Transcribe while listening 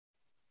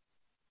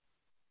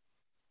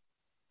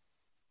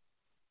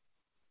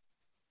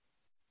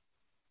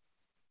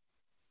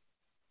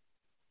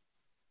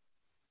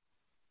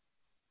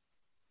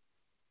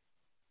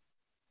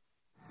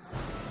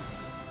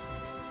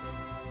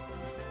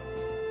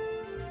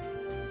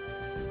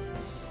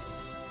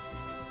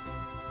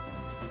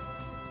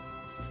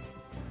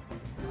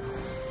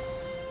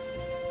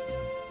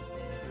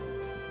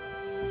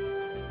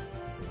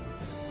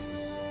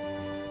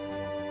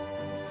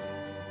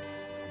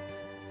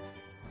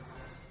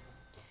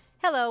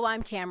Hello,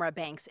 I'm Tamara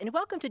Banks, and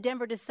welcome to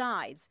Denver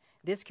Decides.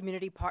 This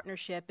community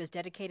partnership is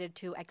dedicated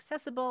to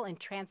accessible and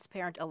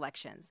transparent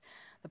elections.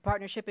 The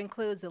partnership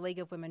includes the League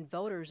of Women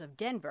Voters of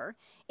Denver,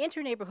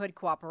 Interneighborhood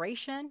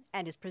Cooperation,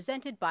 and is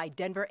presented by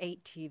Denver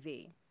 8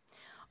 TV.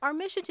 Our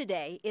mission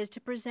today is to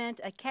present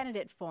a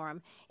candidate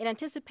forum in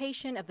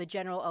anticipation of the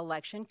general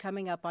election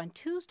coming up on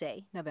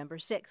Tuesday, November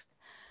 6th.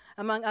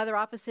 Among other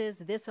offices,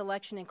 this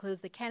election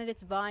includes the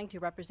candidates vying to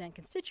represent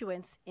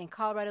constituents in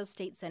Colorado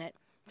State Senate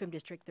from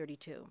District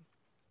 32.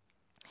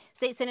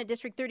 State Senate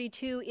District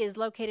 32 is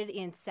located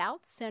in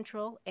South,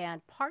 Central,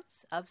 and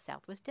parts of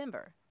Southwest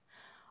Denver.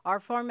 Our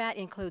format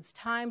includes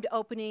timed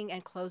opening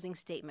and closing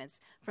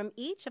statements from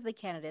each of the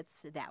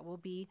candidates that will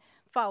be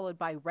followed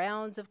by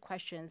rounds of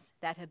questions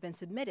that have been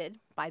submitted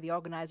by the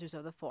organizers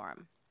of the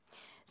forum.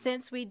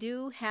 Since we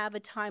do have a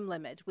time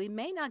limit, we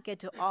may not get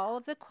to all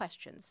of the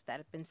questions that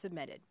have been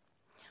submitted.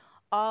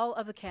 All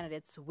of the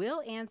candidates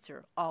will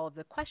answer all of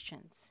the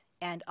questions,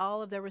 and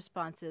all of their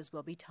responses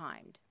will be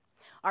timed.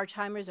 Our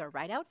timers are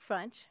right out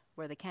front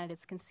where the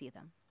candidates can see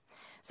them.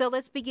 So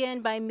let's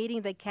begin by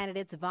meeting the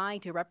candidates vying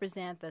to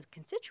represent the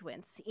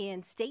constituents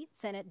in State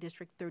Senate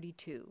District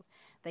 32.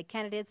 The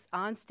candidates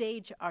on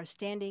stage are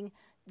standing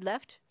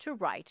left to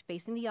right,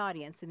 facing the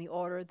audience in the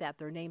order that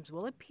their names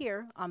will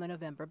appear on the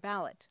November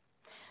ballot.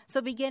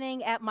 So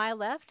beginning at my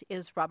left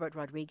is Robert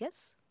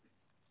Rodriguez.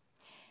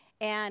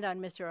 And on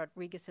Mr.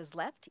 Rodriguez's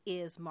left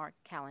is Mark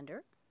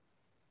Callender.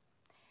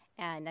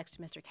 And next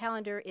to Mr.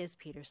 Callender is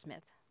Peter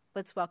Smith.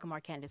 Let's welcome our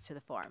candidates to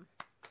the forum.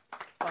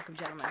 Welcome,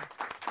 gentlemen.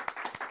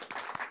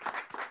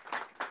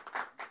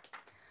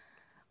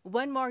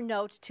 One more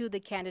note to the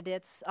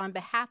candidates on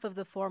behalf of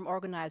the forum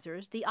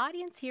organizers, the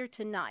audience here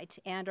tonight,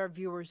 and our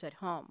viewers at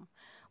home.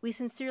 We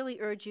sincerely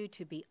urge you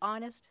to be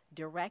honest,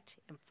 direct,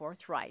 and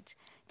forthright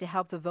to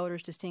help the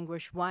voters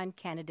distinguish one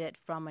candidate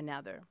from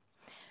another.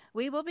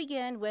 We will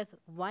begin with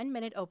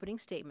 1-minute opening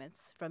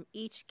statements from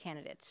each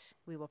candidate.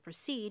 We will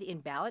proceed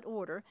in ballot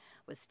order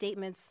with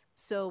statements.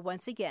 So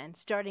once again,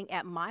 starting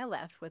at my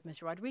left with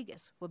Mr.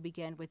 Rodriguez, we'll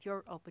begin with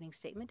your opening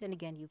statement. And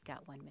again, you've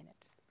got 1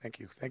 minute. Thank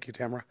you. Thank you,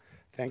 Tamara.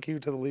 Thank you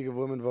to the League of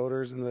Women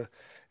Voters and the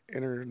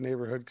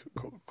Interneighborhood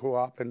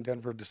Co-op and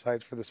Denver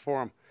Decides for this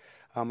forum.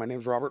 My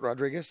name is Robert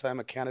Rodriguez. I'm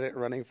a candidate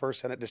running for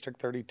Senate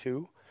District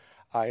 32.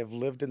 I have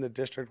lived in the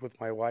district with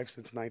my wife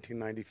since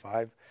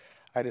 1995.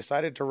 I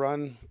decided to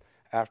run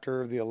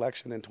after the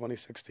election in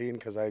 2016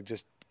 because I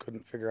just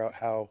couldn't figure out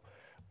how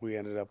we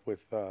ended up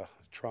with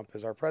Trump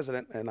as our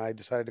president, and I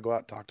decided to go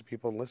out and talk to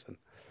people and listen.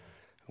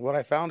 What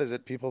I found is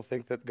that people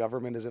think that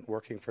government isn't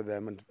working for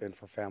them and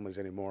for families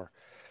anymore.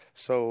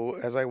 So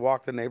as I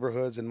walked the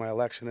neighborhoods in my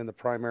election in the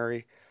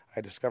primary,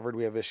 I discovered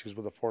we have issues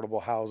with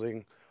affordable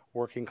housing,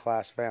 working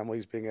class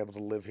families being able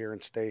to live here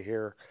and stay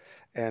here,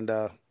 and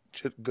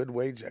good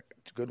wage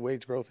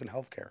growth in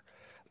healthcare.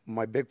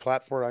 My big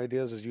platform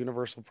ideas is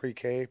universal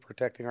pre-K,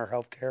 protecting our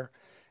health care.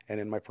 And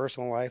in my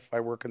personal life, I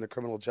work in the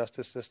criminal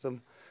justice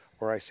system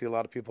where I see a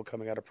lot of people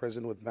coming out of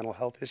prison with mental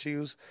health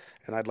issues.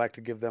 And I'd like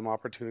to give them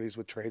opportunities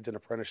with trades and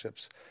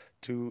apprenticeships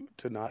to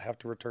not have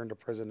to return to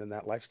prison in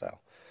that lifestyle.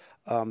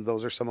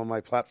 Those are some of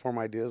my platform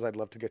ideas. I'd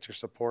love to get your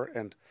support,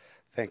 and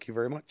thank you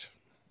very much.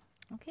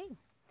 Okay.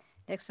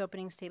 Next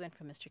opening statement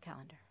from Mr.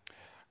 Callender.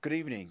 Good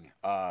evening.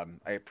 I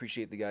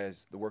appreciate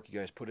the work you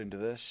guys put into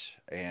this,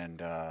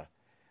 and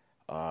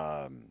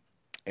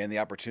the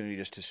opportunity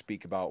just to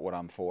speak about what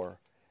I'm for,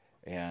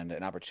 and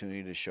an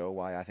opportunity to show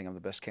why I think I'm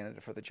the best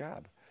candidate for the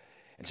job.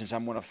 And since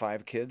I'm one of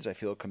 5 kids, I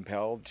feel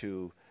compelled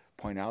to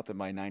point out that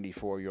my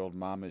 94-year-old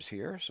mom is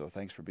here, so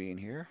thanks for being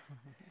here.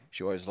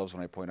 She always loves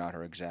when I point out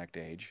her exact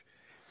age.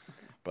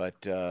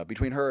 But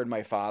between her and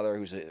my father,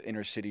 who's an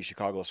inner-city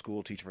Chicago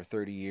school teacher for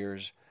 30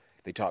 years,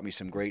 they taught me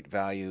some great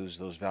values.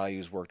 Those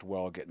values worked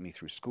well getting me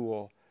through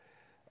school,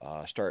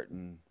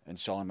 starting and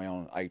selling my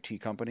own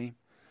IT company.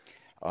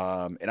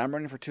 And I'm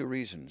running for 2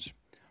 reasons.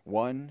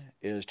 One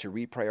is to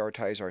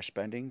reprioritize our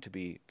spending to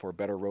be for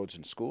better roads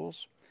and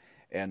schools.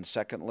 And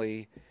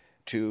secondly,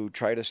 to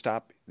try to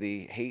stop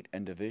the hate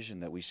and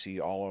division that we see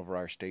all over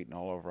our state and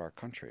all over our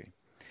country.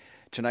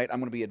 Tonight, I'm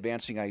going to be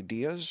advancing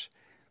ideas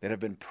that have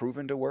been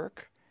proven to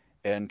work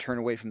and turn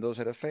away from those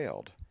that have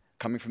failed.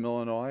 Coming from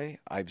Illinois,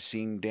 I've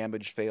seen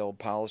damaged, failed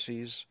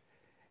policies,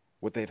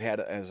 what they've had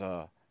as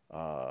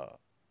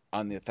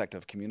on the effect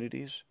of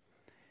communities.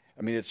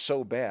 I mean, it's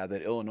so bad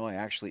that Illinois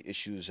actually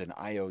issues an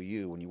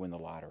IOU when you win the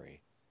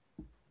lottery.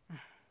 All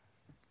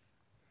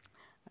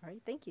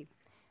right, thank you.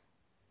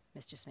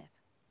 Mr. Smith.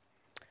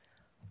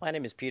 My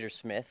name is Peter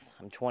Smith.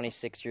 I'm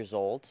 26 years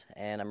old,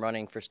 and I'm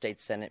running for state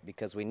senate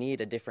because we need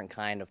a different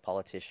kind of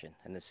politician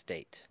in this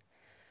state.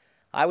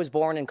 I was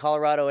born in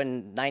Colorado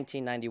in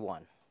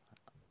 1991.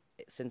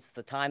 Since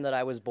the time that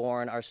I was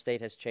born, our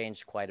state has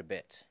changed quite a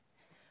bit.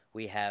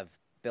 We have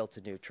built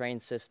a new train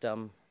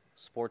system,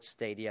 sports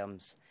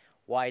stadiums,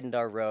 widened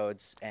our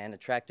roads, and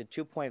attracted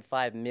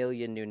 2.5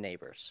 million new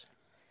neighbors.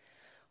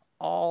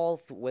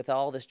 With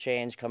all this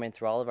change coming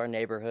through all of our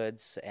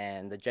neighborhoods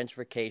and the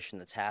gentrification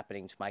that's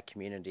happening to my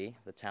community,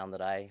 the town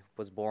that I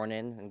was born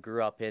in and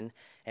grew up in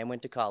and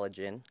went to college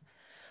in,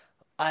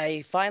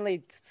 I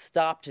finally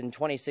stopped in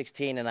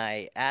 2016 and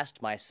I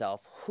asked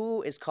myself,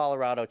 who is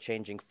Colorado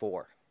changing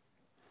for?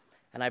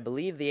 And I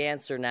believe the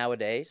answer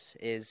nowadays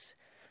is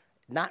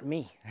not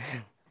me.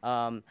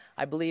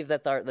 I believe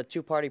that the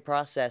two-party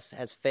process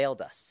has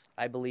failed us.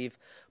 I believe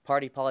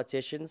party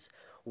politicians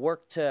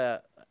work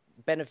to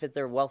benefit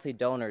their wealthy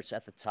donors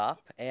at the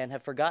top and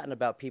have forgotten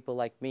about people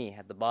like me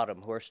at the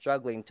bottom who are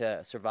struggling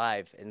to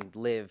survive and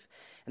live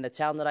in the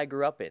town that I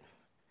grew up in.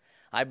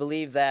 I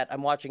believe that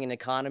I'm watching an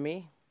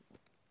economy,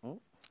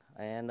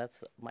 and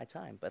that's my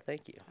time, but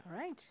thank you. All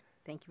right.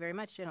 Thank you very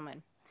much,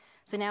 gentlemen.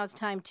 So now it's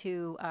time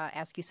to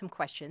ask you some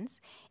questions,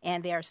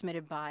 and they are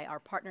submitted by our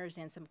partners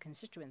and some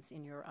constituents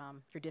in your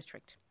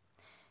district.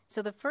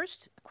 So the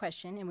first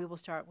question, and we will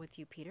start with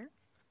you, Peter.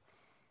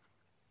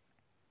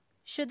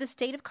 Should the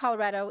state of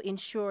Colorado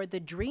ensure the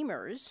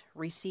Dreamers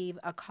receive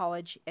a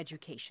college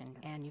education?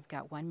 And you've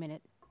got 1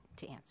 minute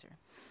to answer.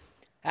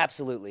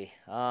 Absolutely.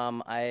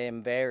 I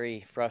am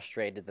very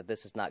frustrated that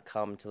this has not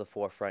come to the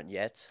forefront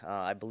yet.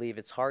 I believe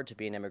it's hard to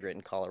be an immigrant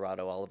in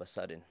Colorado all of a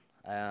sudden.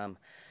 I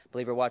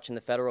believe we're watching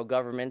the federal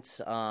government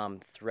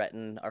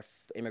threaten our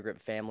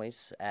immigrant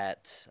families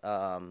at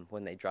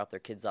when they drop their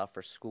kids off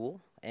for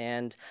school.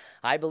 And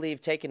I believe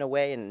taking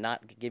away and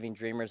not giving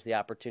Dreamers the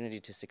opportunity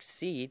to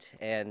succeed,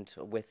 and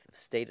with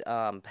state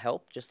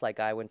help, just like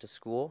I went to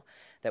school,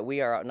 that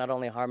we are not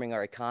only harming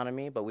our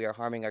economy, but we are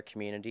harming our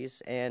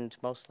communities, and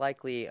most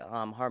likely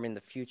harming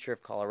the future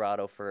of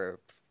Colorado for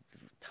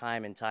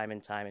time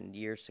and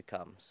years to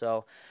come.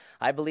 So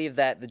I believe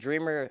that the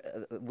Dreamer,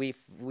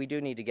 we do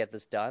need to get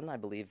this done. I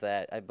believe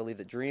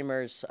that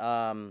Dreamers,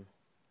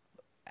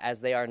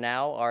 as they are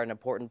now, are an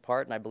important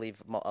part, and I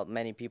believe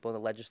many people in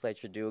the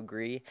legislature do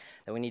agree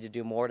that we need to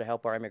do more to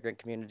help our immigrant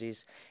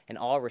communities in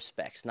all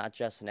respects, not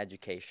just in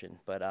education.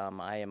 But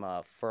I am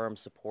a firm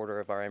supporter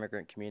of our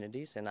immigrant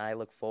communities, and I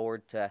look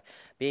forward to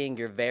being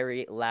your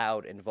very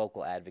loud and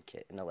vocal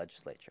advocate in the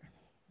legislature.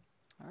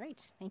 All right.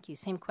 Thank you.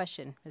 Same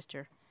question,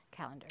 Mr.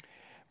 Callender.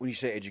 When you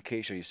say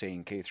education, are you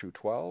saying K through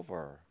 12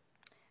 or?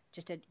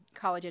 Just a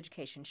college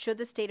education. Should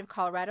the state of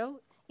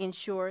Colorado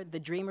ensure the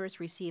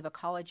Dreamers receive a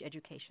college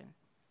education?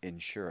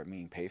 Ensure it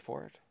mean pay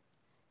for it?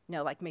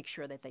 No, like make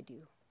sure that they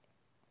do.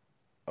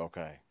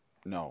 Okay.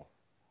 No.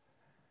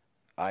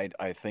 I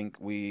think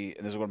this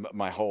is what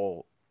my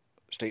whole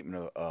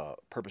statement of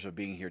purpose of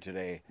being here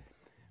today.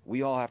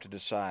 We all have to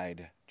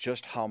decide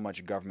just how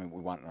much government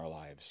we want in our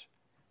lives.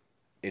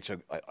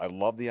 I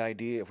love the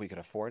idea if we could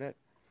afford it,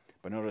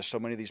 but notice so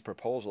many of these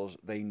proposals,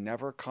 they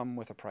never come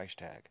with a price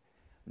tag.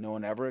 No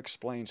one ever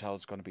explains how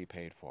it's going to be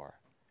paid for.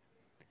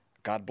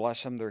 God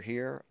bless them, they're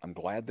here. I'm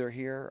glad they're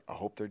here. I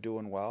hope they're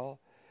doing well.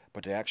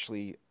 But to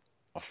actually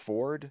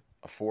afford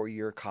a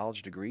 4-year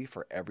college degree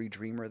for every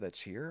Dreamer that's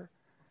here,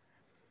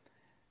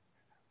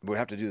 we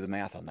have to do the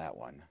math on that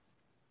one.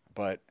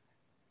 But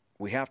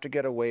we have to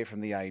get away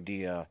from the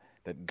idea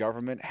that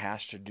government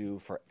has to do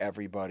for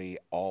everybody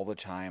all the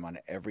time on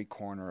every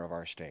corner of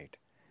our state.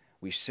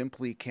 We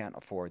simply can't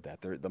afford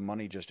that. The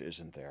money just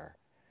isn't there.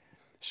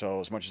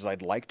 So as much as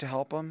I'd like to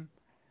help them,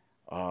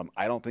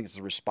 I don't think it's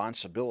the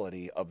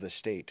responsibility of the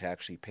state to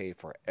actually pay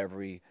for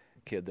every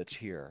kid that's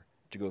here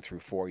to go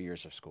through 4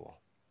 years of school.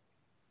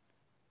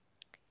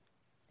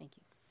 Thank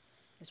you.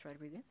 Ms.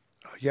 Rodriguez?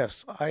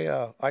 Yes,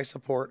 I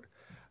support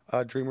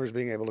Dreamers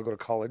being able to go to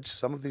college.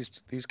 Some of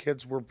these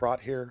kids were brought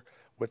here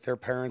with their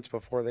parents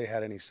before they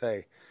had any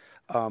say.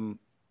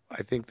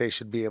 I think they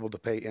should be able to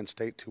pay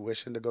in-state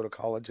tuition to go to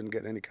college and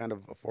get any kind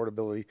of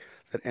affordability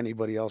that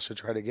anybody else should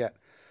try to get.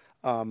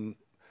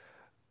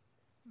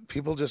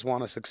 People just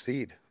want to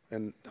succeed,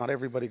 and not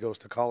everybody goes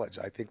to college.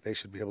 I think they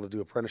should be able to do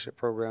apprenticeship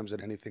programs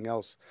and anything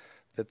else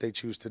that they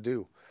choose to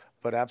do.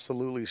 But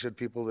absolutely, should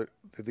people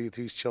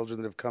these children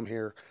that have come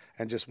here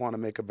and just want to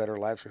make a better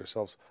life for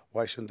themselves,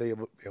 why shouldn't they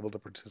be able to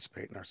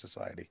participate in our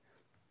society?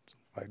 So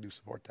I do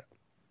support that.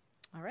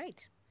 All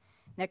right.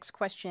 Next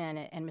question,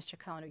 and Mr.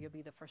 Callender, you'll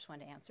be the first one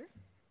to answer.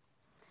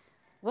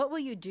 What will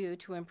you do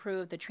to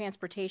improve the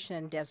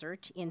transportation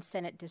desert in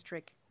Senate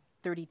District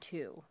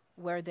 32,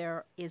 where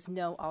there is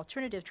no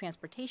alternative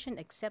transportation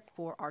except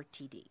for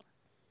RTD?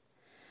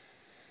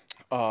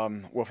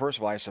 Well, first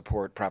of all, I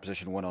support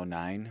Proposition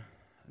 109,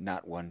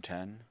 not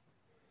 110.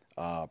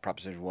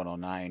 Proposition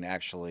 109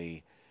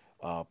 actually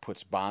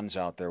puts bonds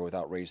out there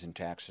without raising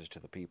taxes to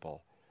the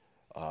people.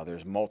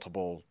 There's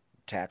multiple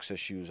tax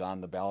issues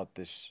on the ballot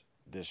this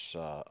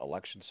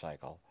election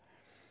cycle,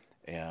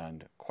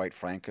 and quite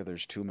frankly,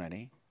 there's too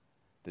many.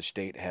 The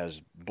state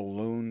has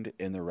ballooned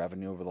in the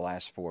revenue over the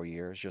last 4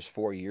 years. Just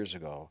 4 years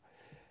ago,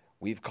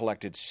 we've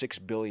collected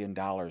 $6 billion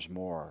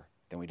more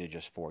than we did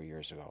just 4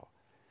 years ago.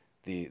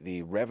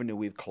 The revenue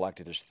we've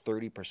collected is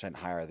 30%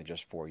 higher than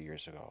just 4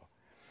 years ago.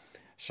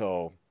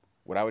 So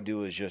what I would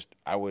do is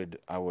I would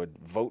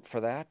vote for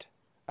that.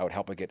 I would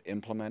help it get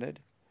implemented.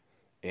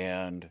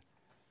 And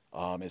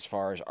as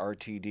far as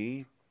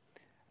RTD,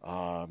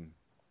 I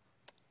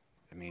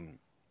mean,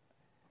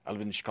 I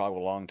lived in Chicago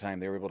a long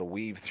time. They were able to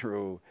weave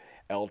through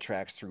L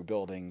tracks through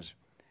buildings.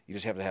 You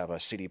just have to have a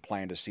city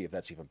plan to see if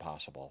that's even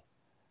possible.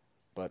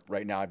 But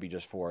right now, I'd be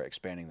just for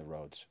expanding the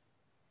roads.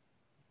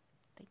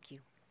 Thank you.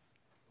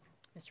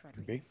 Mr.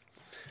 Rodriguez.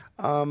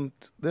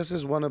 This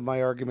is one of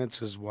my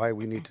arguments is why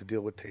we need to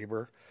deal with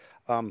Tabor.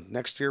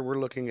 Next year, we're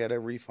looking at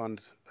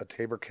a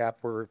Tabor cap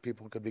where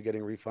people could be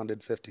getting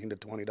refunded $15 to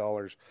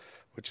 $20,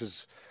 which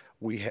is,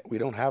 we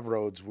don't have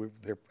roads.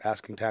 They're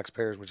asking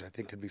taxpayers, which I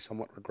think could be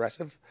somewhat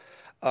regressive.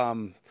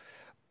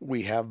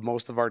 We have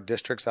most of our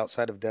districts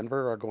outside of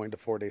Denver are going to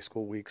 4-day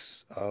school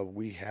weeks.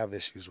 We have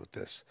issues with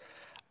this.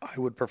 I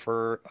would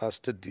prefer us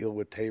to deal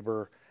with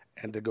Tabor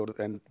and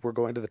we're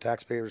going to the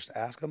taxpayers to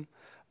ask them.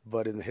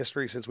 But in the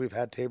history since we've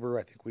had Tabor,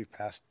 I think we've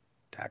passed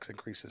tax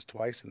increases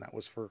twice, and that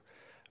was for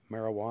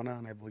marijuana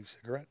and I believe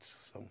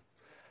cigarettes. So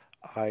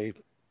I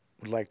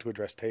would like to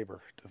address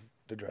Tabor to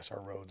address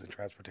our roads and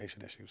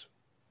transportation issues.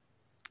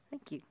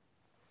 Thank you.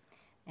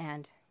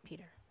 And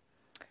Peter.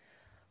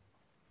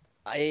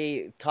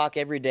 I talk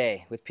every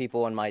day with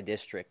people in my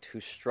district who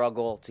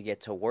struggle to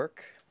get to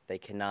work. They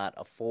cannot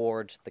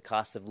afford the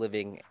cost of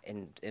living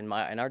in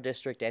our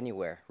district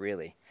anywhere,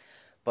 really.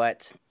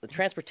 But the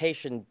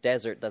transportation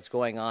desert that's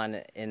going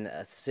on in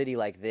a city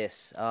like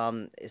this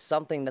is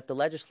something that the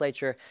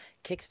legislature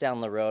kicks down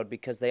the road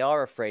because they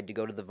are afraid to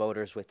go to the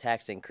voters with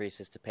tax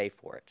increases to pay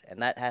for it,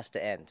 and that has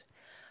to end.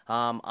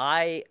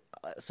 I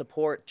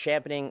support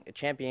being the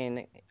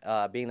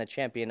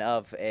champion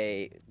of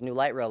a new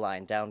light rail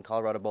line down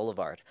Colorado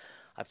Boulevard.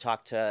 I've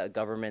talked to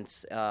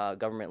government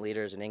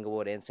leaders in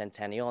Inglewood and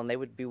Centennial, and they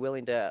would be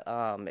willing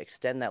to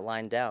extend that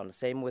line down.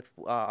 Same with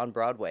on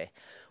Broadway.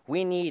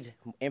 We need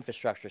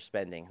infrastructure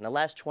spending. In the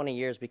last 20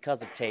 years,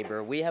 because of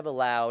Tabor, we have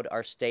allowed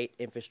our state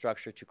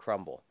infrastructure to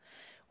crumble.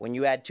 When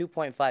you add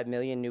 2.5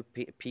 million new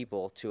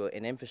people to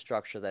an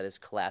infrastructure that is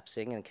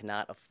collapsing and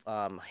cannot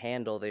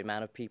handle the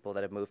amount of people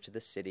that have moved to the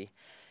city,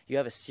 you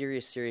have a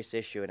serious, serious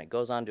issue, and it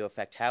goes on to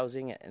affect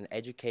housing and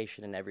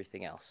education and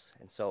everything else.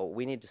 And so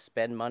we need to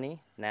spend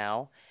money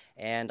now,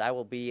 and I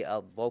will be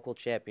a vocal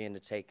champion to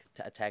take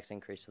a tax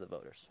increase to the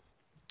voters.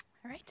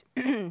 All right.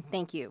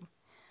 Thank you.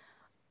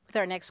 With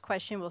our next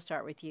question, we'll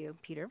start with you,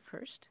 Peter,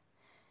 first.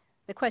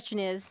 The question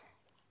is,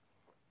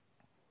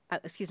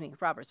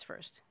 Robert's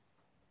first.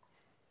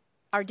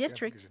 Our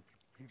district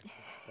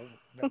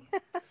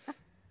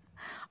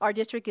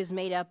is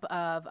made up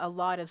of a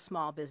lot of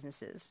small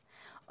businesses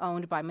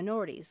owned by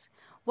minorities.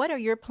 What are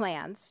your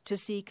plans to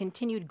see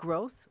continued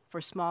growth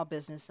for small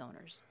business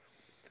owners?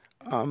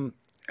 I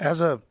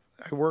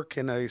work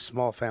in a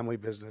small family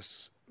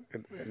business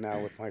now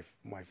with my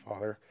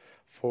father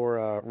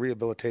for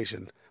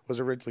rehabilitation. Was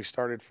originally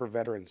started for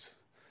veterans,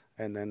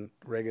 and then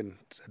Reagan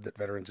said that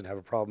veterans didn't have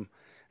a problem,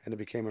 and it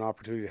became an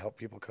opportunity to help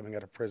people coming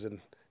out of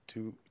prison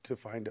to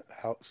find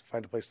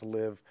a place to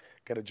live,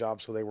 get a job,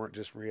 so they weren't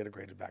just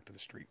reintegrated back to the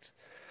streets.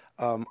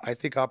 I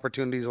think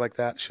opportunities like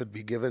that should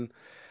be given.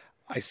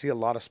 I see a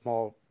lot of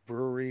small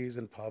breweries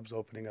and pubs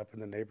opening up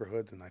in the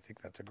neighborhoods, and I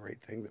think that's a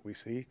great thing that we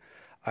see.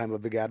 I'm a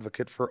big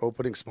advocate for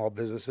opening small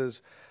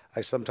businesses.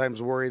 I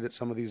sometimes worry that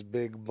some of these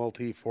big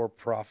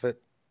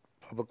for-profit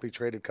publicly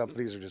traded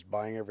companies are just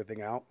buying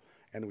everything out,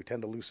 and we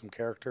tend to lose some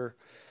character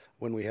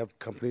when we have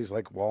companies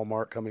like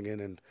Walmart coming in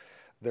and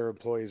their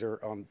employees are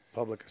on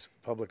public's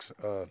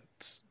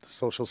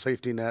social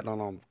safety net, not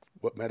on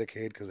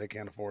Medicaid because they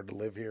can't afford to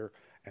live here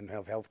and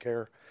have health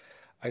care.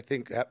 I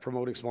think that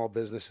promoting small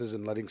businesses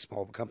and letting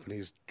small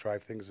companies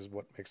drive things is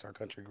what makes our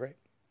country great.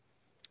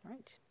 All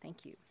right,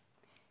 thank you.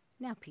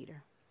 Now,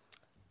 Peter.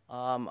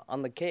 On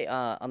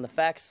the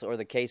facts or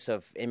the case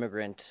of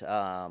immigrant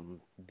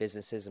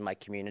businesses in my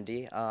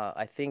community,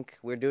 I think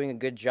we're doing a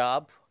good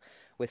job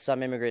with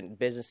some immigrant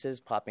businesses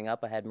popping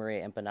up. I had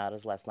Maria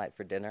Empanadas last night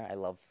for dinner. I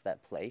love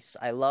that place.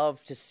 I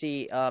love to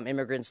see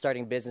immigrants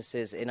starting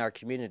businesses in our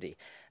community.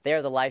 They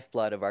are the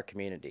lifeblood of our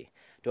community.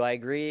 Do I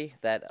agree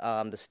that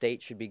the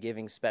state should be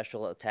giving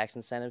special tax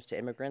incentives to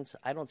immigrants?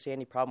 I don't see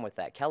any problem with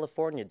that.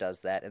 California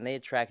does that, and they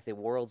attract the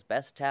world's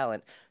best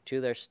talent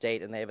to their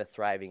state, and they have a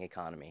thriving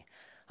economy.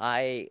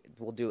 I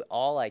will do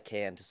all I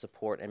can to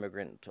support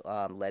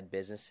immigrant-led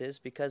businesses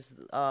because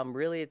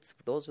really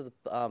those are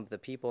the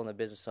people and the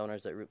business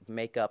owners that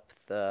make up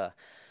the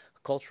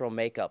cultural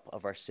makeup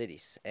of our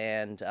cities,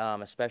 and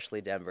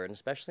especially Denver, and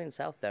especially in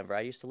South Denver.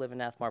 I used to live in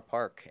Nathmar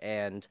Park,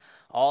 and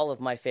all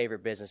of my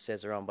favorite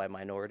businesses are owned by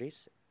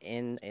minorities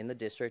in the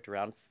district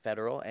around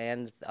Federal,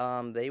 and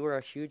they were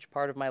a huge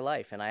part of my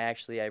life, and I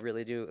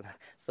really do.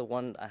 It's the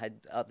one I had.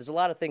 There's a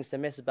lot of things to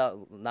miss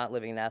about not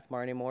living in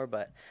Nathmar anymore,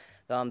 but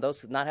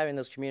not having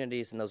those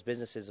communities and those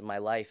businesses in my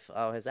life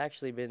has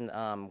actually been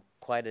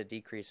quite a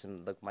decrease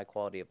in my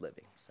quality of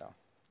living. So,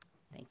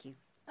 thank you.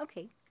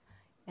 Okay,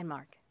 and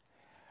Mark.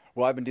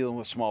 Well, I've been dealing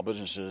with small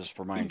businesses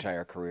for my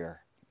entire career,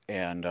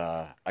 and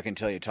I can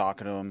tell you,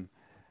 talking to them,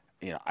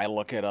 I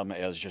look at them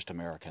as just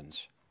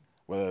Americans,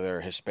 whether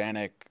they're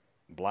Hispanic,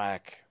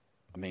 Black.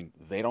 I mean,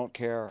 they don't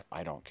care.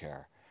 I don't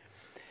care.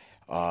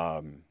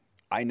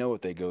 I know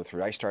what they go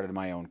through. I started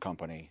my own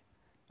company.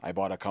 I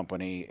bought a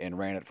company and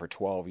ran it for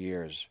 12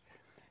 years.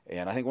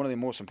 And I think one of the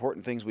most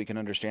important things we can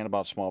understand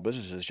about small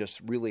businesses is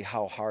just really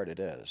how hard it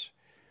is.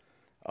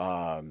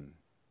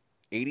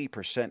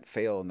 80%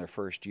 fail in their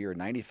first year,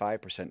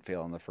 95%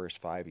 fail in the first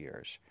 5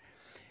 years.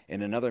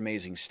 And another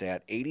amazing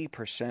stat,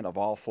 80% of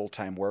all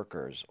full-time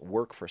workers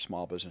work for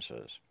small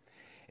businesses.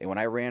 And when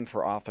I ran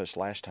for office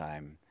last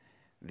time,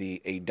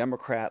 a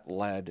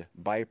Democrat-led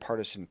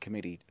bipartisan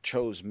committee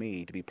chose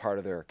me to be part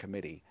of their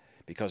committee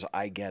because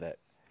I get it.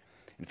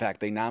 In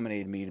fact, they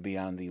nominated me to be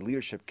on the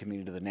leadership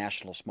committee to the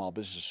National Small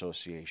Business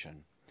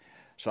Association.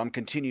 So I'm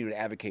continuing to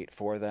advocate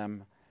for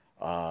them.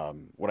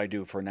 What I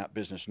do for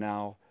business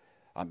now,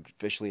 I'm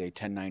officially a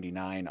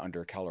 1099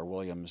 under Keller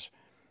Williams.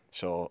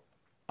 So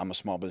I'm a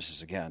small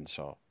business again,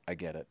 so I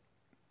get it.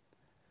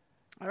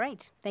 All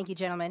right. Thank you,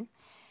 gentlemen.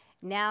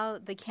 Now,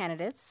 the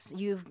candidates,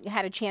 you've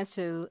had a chance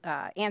to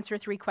answer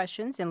 3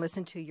 questions and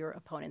listen to your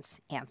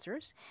opponent's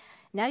answers.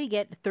 Now you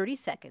get 30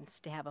 seconds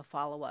to have a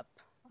follow-up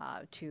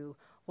to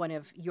one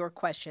of your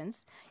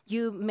questions.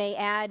 You may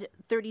add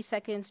 30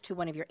 seconds to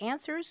one of your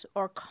answers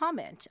or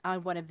comment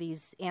on one of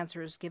these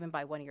answers given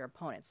by one of your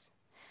opponents.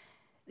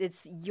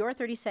 It's your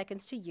 30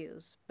 seconds to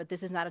use, but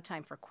this is not a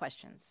time for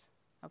questions.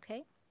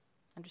 Okay?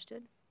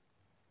 Understood?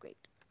 Great.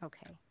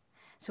 Okay.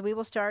 So we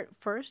will start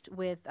first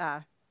with,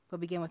 we'll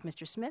begin with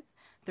Mr. Smith.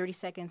 30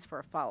 seconds for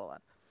a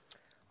follow-up.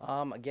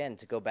 Again,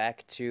 to go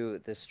back to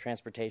this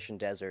transportation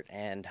desert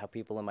and how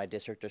people in my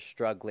district are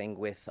struggling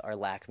with our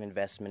lack of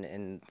investment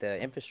in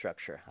the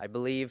infrastructure. I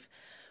believe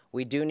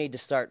we do need to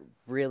start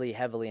really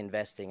heavily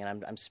investing,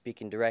 and I'm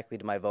speaking directly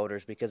to my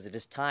voters because it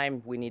is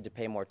time we need to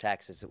pay more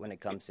taxes when it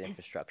comes to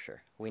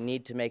infrastructure. We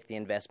need to make the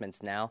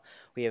investments now.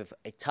 We have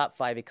a top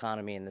 5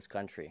 economy in this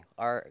country.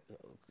 Our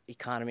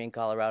economy in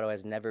Colorado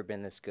has never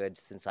been this good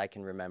since I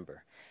can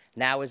remember.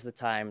 Now is the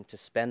time to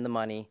spend the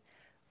money,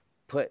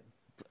 put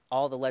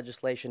all the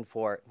legislation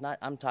for,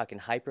 I'm talking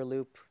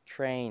Hyperloop,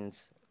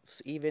 trains,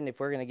 even if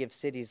we're going to give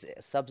cities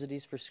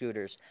subsidies for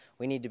scooters,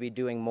 we need to be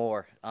doing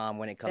more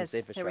when it comes to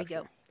infrastructure.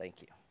 There we go.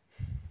 Thank you.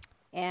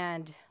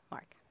 And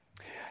Mark.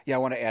 Yeah, I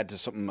want to add to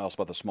something else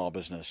about the small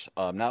business.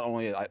 Not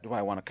only do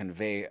I want to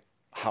convey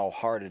how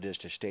hard it is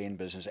to stay in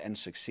business and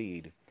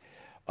succeed,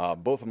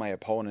 both of my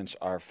opponents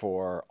are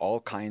for all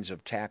kinds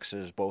of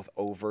taxes, both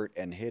overt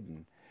and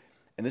hidden.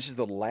 And this is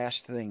the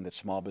last thing that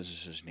small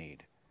businesses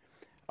need.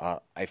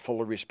 I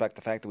fully respect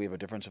the fact that we have a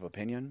difference of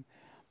opinion,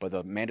 but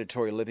the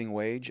mandatory living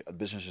wage of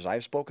businesses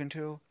I've spoken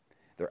to,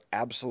 they're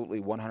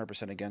absolutely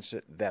 100% against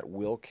it. That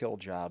will kill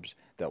jobs,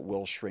 that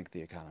will shrink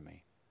the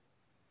economy.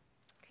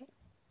 Okay.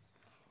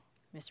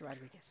 Mr.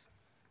 Rodriguez.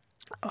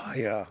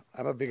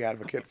 I'm a big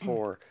advocate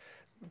for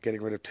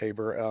getting rid of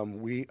Tabor.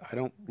 I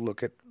don't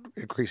look at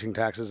increasing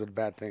taxes as a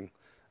bad thing.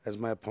 As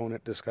my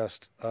opponent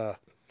discussed, a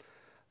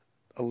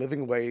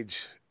living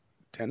wage,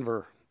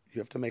 Denver, you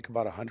have to make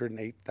about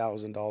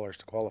 $108,000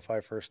 to qualify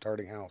for a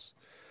starting house.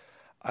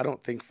 I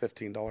don't think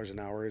 $15 an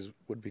hour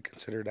would be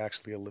considered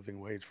actually a living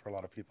wage for a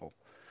lot of people.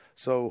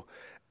 So,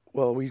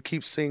 we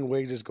keep seeing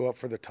wages go up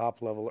for the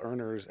top level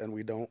earners, and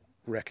we don't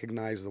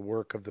recognize the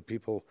work of the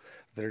people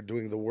that are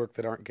doing the work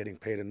that aren't getting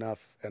paid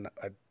enough. And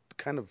it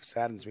kind of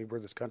saddens me where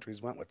this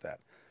country's went with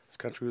that. This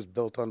country was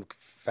built on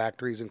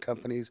factories and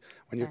companies.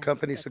 When your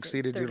company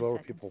succeeded, your lower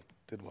people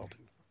did well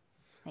too.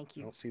 Thank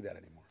you. I don't see that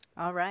anymore.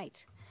 All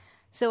right.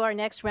 So our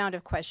next round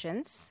of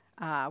questions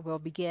will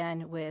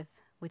begin with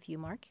you,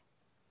 Mark.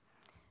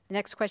 The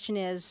next question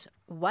is,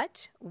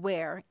 what,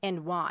 where,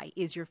 and why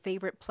is your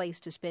favorite place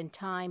to spend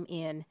time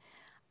in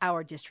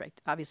our district?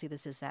 Obviously,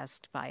 this is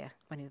asked by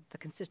one of the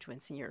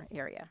constituents in your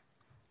area.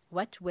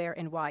 What, where,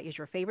 and why is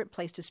your favorite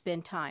place to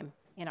spend time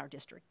in our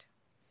district?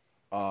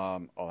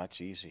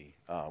 That's easy.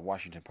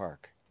 Washington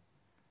Park.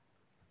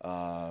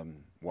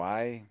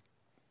 Why?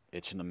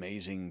 It's an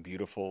amazing,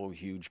 beautiful,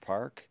 huge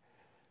park.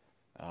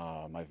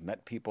 I've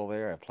met people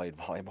there. I've played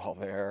volleyball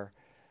there.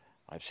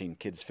 I've seen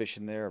kids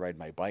fishing there. I ride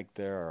my bike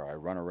there, or I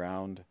run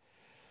around,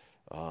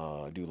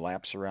 do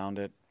laps around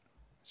it.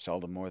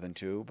 Seldom more than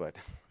 2, but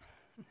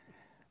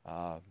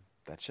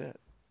that's it.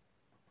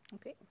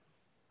 Okay.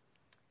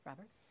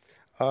 Robert?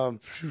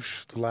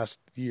 The last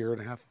year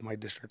and a half of my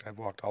district, I've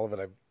walked all of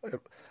it.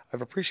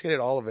 I've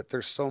appreciated all of it.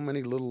 There's so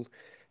many little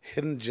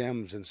hidden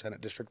gems in Senate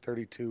District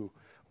 32,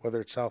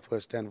 whether it's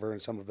Southwest Denver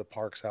and some of the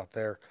parks out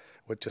there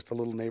with just the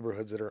little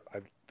neighborhoods that are, I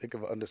think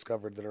of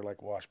undiscovered, that are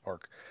like Wash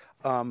Park.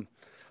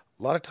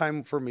 A lot of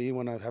time for me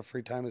when I have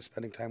free time is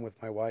spending time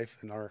with my wife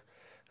and our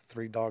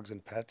 3 dogs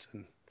and pets,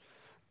 and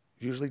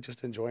usually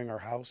just enjoying our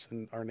house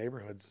and our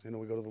neighborhoods. We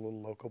go to the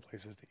little local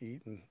places to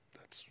eat, and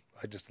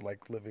I just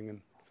like living,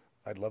 and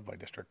I love my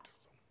district.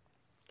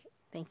 Okay.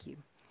 Thank you.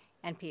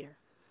 And Peter?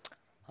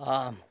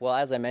 Well,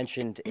 as I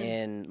mentioned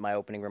in my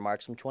opening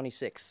remarks, I'm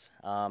 26.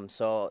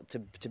 So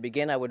to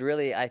begin,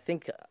 I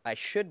think I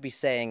should be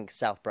saying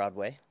South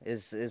Broadway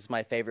is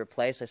my favorite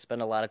place. I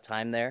spend a lot of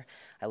time there.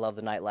 I love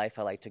the nightlife.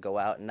 I like to go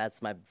out, and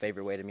that's my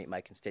favorite way to meet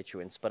my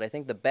constituents. But I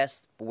think the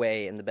best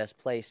way and the best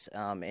place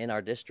in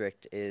our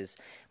district is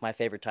my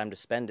favorite time to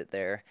spend it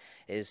there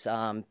is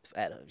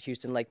at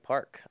Houston Lake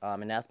Park,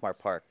 in Athmar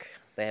Park.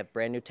 They have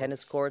brand new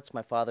tennis courts.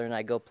 My father and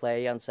I go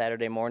play on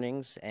Saturday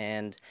mornings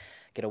and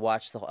get to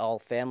watch all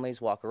families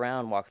walk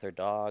around, walk their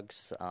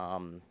dogs,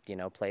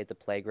 play at the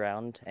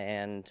playground.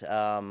 And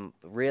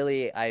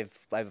really, I've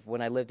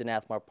when I lived in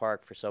Athmar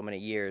Park for so many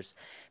years,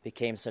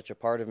 became such a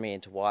part of me,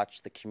 and to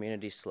watch the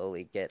community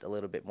slowly get a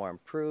little bit more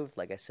improved.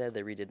 Like I said,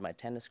 they redid my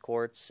tennis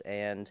courts,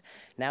 and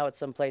now it's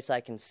someplace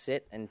I can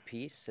sit in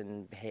peace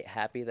and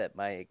happy that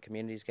my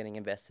community is getting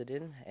invested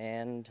in.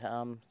 And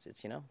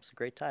it's a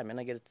great time, and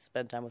I get to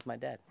spend time with my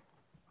dad.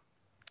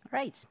 All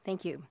right,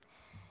 thank you.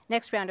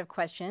 Next round of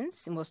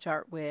questions, and we'll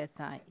start with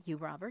you,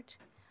 Robert.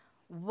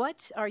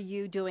 What are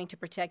you doing to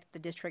protect the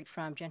district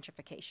from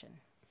gentrification?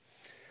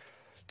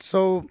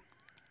 So,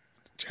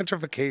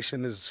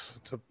 gentrification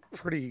it's a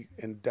pretty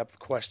in-depth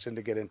question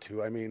to get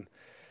into. I mean,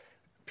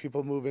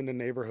 people move into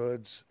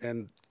neighborhoods,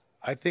 and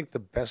I think the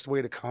best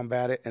way to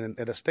combat it, and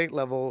at a state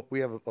level, we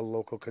have a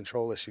local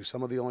control issue.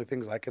 Some of the only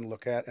things I can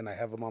look at, and I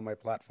have them on my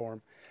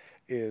platform,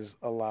 is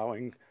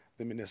allowing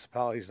the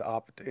municipalities to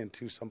opt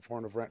into some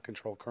form of rent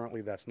control.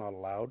 Currently, that's not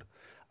allowed.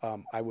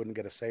 I wouldn't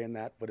get a say in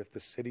that, but if the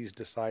cities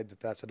decide that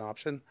that's an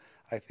option,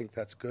 I think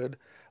that's good.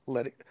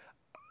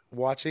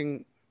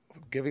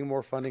 Giving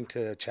more funding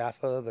to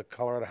CHFA, the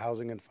Colorado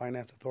Housing and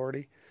Finance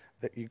Authority,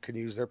 that you can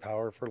use their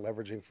power for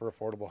leveraging for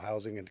affordable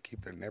housing and to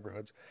keep their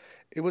neighborhoods.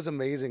 It was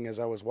amazing as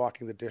I was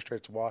walking the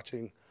districts,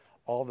 watching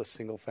all the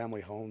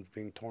single-family homes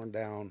being torn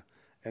down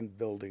and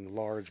building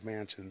large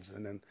mansions.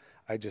 And then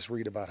I just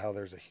read about how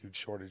there's a huge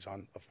shortage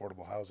on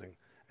affordable housing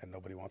and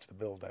nobody wants to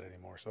build that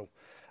anymore. So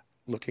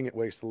looking at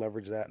ways to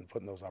leverage that and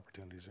putting those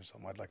opportunities is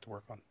something I'd like to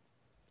work on.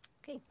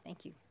 Okay,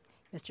 thank you.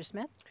 Mr.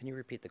 Smith? Can you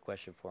repeat the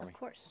question for me? Of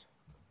course.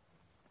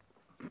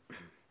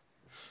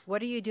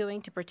 What are you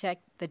doing to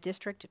protect the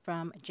district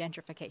from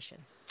gentrification?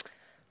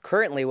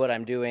 Currently, what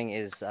I'm doing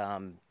is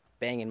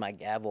banging my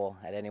gavel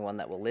at anyone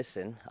that will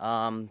listen.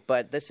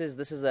 But this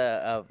is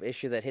a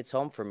issue that hits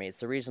home for me. It's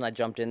the reason I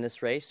jumped in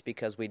this race,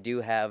 because we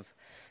do have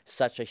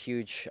such a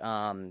huge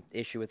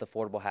issue with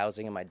affordable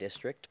housing in my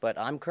district. But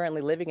I'm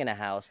currently living in a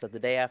house that the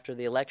day after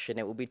the election,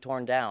 it will be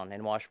torn down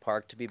in Wash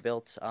Park to be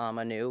built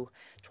anew,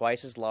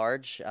 twice as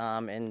large,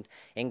 and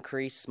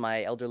increase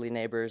my elderly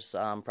neighbors'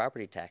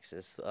 property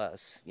taxes,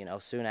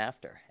 soon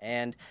after.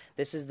 And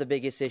this is the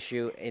biggest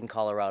issue in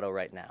Colorado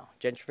right now.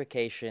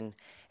 Gentrification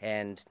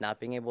and not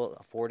being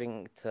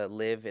affording to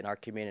live in our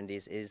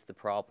communities is the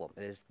problem.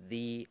 It is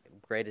the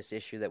greatest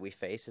issue that we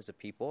face as a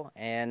people,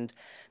 and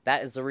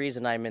that is the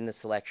reason I'm in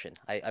this election.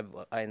 I'm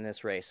in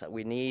this race.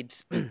 We need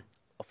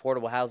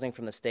affordable housing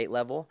from the state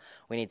level.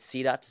 We need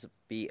CDOT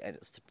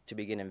to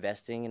begin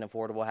investing in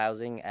affordable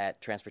housing at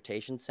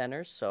transportation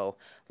centers so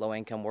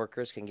low-income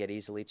workers can get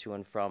easily to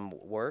and from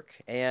work.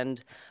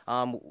 And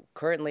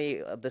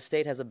currently, the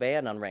state has a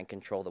ban on rent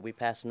control that we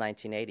passed in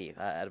 1980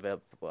 out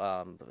of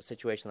a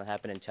situation that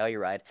happened in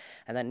Telluride,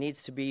 and that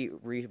needs to be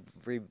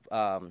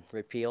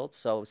repealed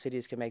so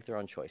cities can make their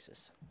own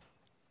choices.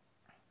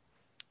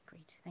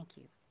 Great, thank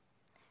you.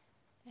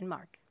 And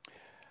Mark?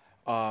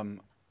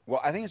 Well,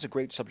 I think it's a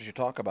great subject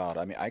to talk about.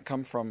 I mean,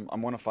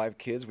 I'm one of 5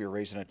 kids. We were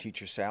raised on a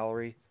teacher's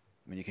salary.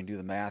 I mean, you can do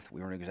the math.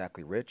 We weren't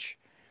exactly rich.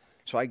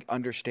 So I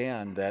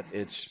understand that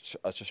it's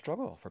a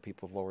struggle for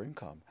people with lower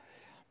income.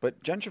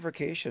 But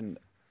gentrification,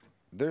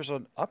 there's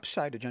an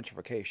upside to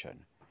gentrification.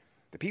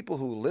 The people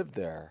who live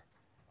there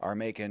are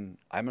I'm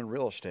in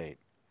real estate.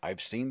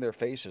 I've seen their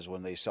faces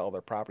when they sell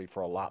their property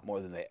for a lot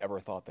more than they ever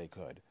thought they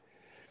could.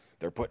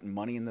 They're putting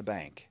money in the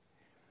bank.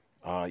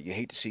 You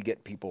hate to see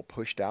people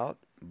pushed out,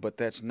 but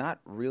that's not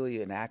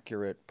really an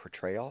accurate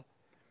portrayal.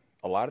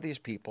 A lot of these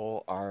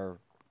people are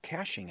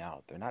cashing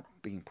out. They're not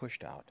being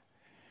pushed out.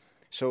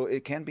 So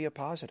it can be a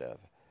positive.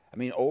 I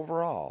mean,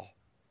 overall,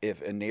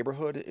 if a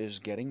neighborhood is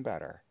getting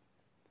better,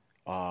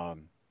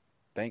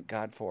 thank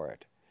God for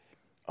it.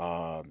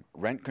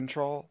 Rent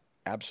control,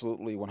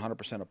 absolutely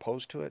 100%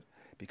 opposed to it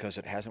because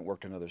it hasn't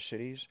worked in other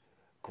cities.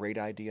 Great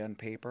idea on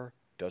paper,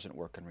 doesn't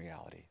work in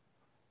reality.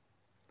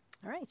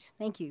 All right,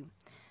 thank you.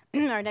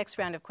 Our next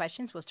round of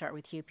questions, we'll start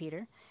with you,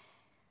 Peter.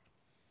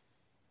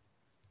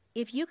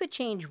 If you could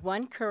change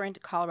one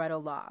current Colorado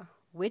law,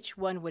 which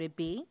one would it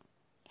be?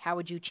 How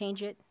would you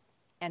change it,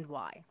 and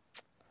why?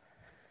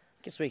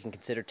 I guess we can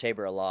consider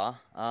Tabor a law.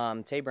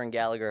 Tabor and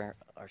Gallagher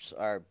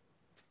are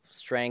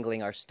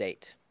strangling our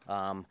state.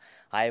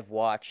 I've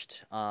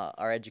watched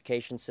our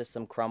education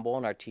system crumble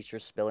and our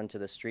teachers spill into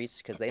the streets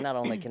because they not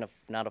only can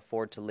not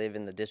afford to live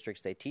in the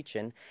districts they teach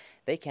in,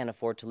 they can't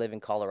afford to live in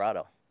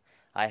Colorado.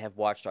 I have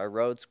watched our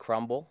roads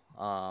crumble.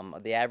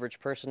 The average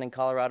person in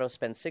Colorado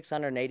spends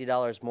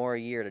 $680 more a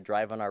year to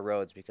drive on our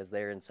roads because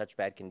they're in such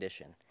bad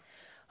condition.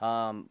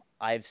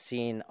 I've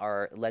seen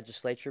our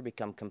legislature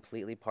become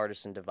completely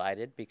partisan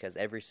divided because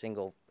every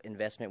single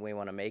investment we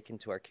want to make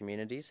into our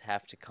communities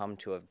have to come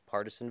to a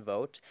partisan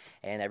vote,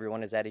 and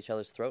everyone is at each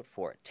other's throat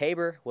for it.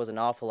 Tabor was an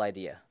awful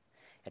idea.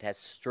 It has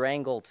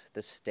strangled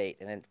the state,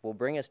 and it will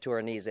bring us to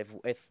our knees.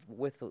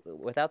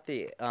 Without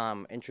the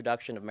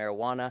introduction of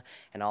marijuana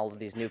and all of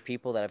these new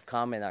people that have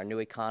come in our new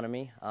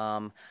economy,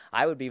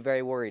 I would be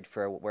very worried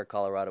for where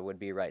Colorado would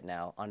be right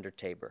now under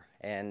Tabor,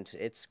 and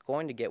it's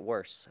going to get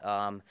worse.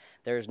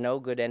 There's no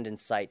good end in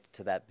sight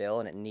to that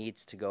bill, and it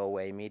needs to go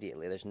away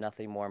immediately. There's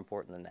nothing more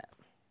important than that.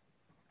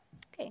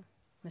 Okay,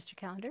 Mr.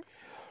 Callender.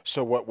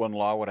 So what one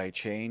law would I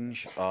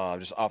change?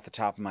 Just off the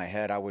top of my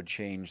head, I would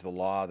change the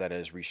law that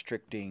is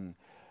restricting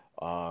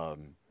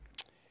home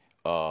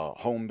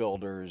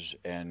builders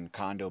and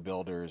condo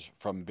builders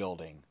from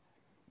building.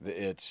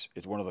 It's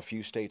one of the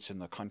few states in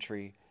the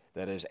country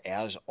that is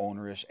as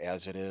onerous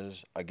as it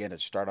is. Again,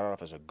 it started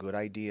off as a good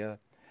idea,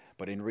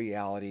 but in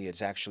reality,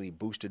 it's actually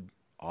boosted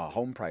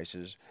home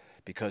prices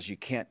because you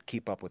can't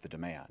keep up with the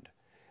demand.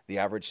 The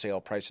average sale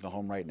price in a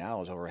home right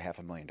now is over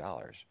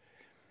 $500,000.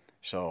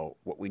 So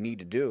what we need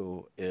to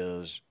do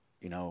is,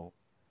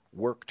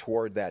 work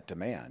toward that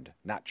demand,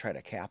 not try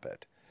to cap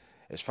it.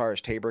 As far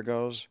as Tabor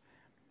goes,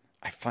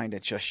 I find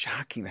it just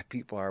shocking that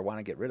people want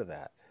to get rid of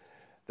that.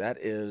 That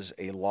is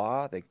a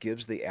law that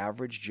gives the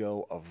average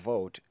Joe a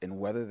vote in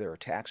whether their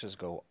taxes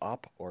go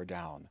up or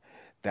down.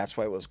 That's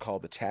why it was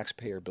called the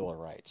Taxpayer Bill of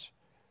Rights.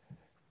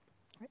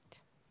 Right.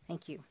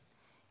 Thank you.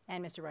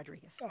 And Mr.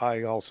 Rodriguez.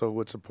 I also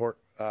would support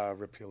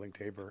repealing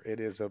Tabor. It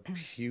is a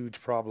huge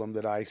problem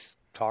that I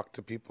talk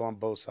to people on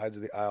both sides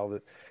of the aisle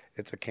that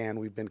it's a can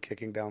we've been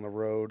kicking down the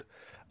road.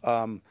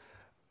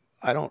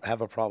 I don't have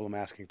a problem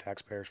asking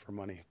taxpayers for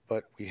money,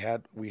 but we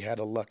had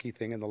a lucky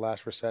thing in the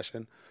last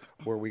recession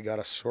where we got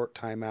a short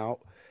time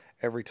out.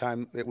 Every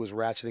time it was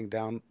ratcheting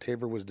down,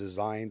 Tabor was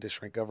designed to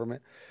shrink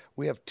government.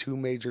 We have two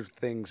major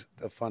things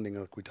of funding.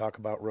 Like we talk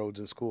about roads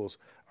and schools.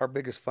 Our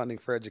biggest funding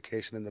for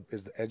education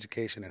is the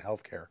education and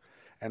healthcare.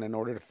 And in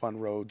order to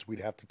fund roads, we'd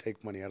have to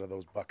take money out of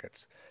those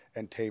buckets.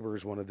 And Tabor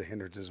is one of the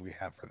hindrances we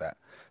have for that.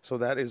 So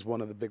that is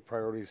one of the big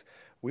priorities.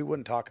 We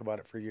wouldn't talk about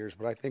it for years,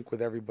 but I think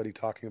with everybody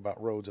talking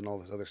about roads and all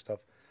this other stuff,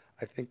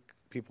 I think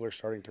people are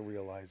starting to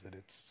realize that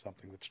it's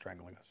something that's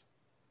strangling us.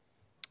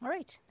 All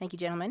right. Thank you,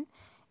 gentlemen.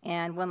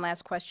 And one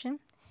last question,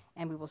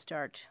 and we will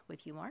start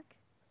with you, Mark.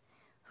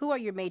 Who are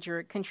your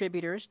major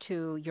contributors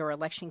to your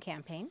election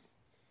campaign?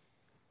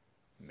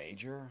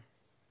 Major?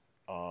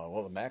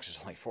 Well, the max is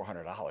only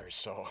 $400,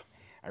 so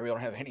I really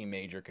don't have any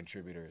major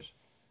contributors.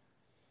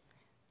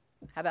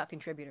 How about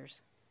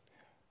contributors?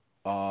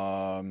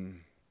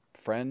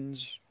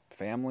 Friends,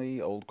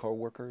 family, old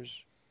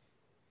co-workers.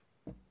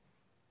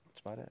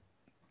 That's about it.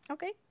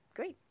 Okay,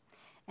 great.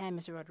 And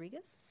Mr.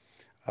 Rodriguez?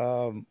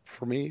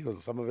 For me,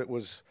 some of it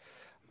was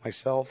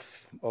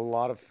myself, a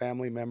lot of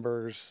family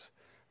members,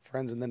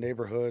 friends in the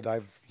neighborhood.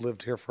 I've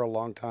lived here for a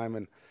long time,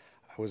 and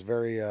I was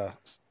very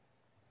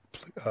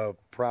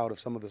proud of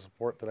some of the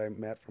support that I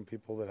met from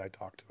people that I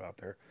talked to out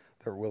there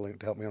that were willing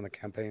to help me on the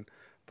campaign.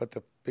 But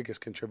the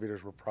biggest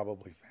contributors were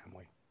probably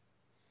family.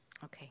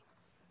 Okay.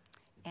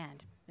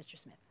 And Mr.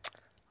 Smith?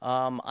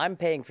 I'm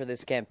paying for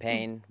this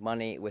campaign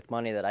with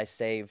money that I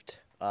saved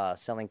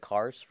selling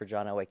cars for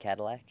John Elway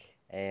Cadillac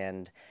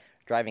and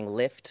driving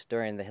Lyft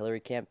during the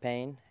Hillary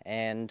campaign,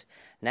 and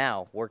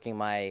now working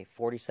my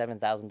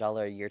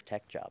 $47,000 a year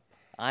tech job.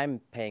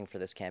 I'm paying for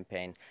this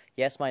campaign.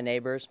 Yes, my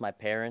neighbors, my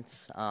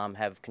parents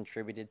have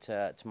contributed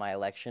to my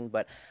election,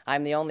 but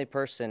I'm the only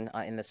person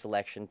in this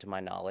election, to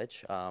my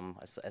knowledge,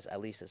 at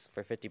least as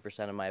for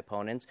 50% of my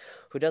opponents,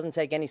 who doesn't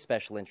take any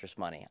special interest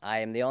money. I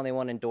am the only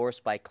one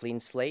endorsed by Clean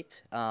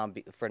Slate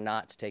for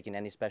not taking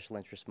any special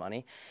interest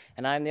money,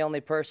 and I'm the only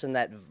person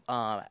that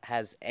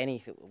has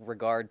any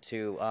regard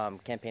to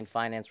campaign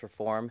finance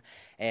reform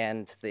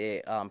and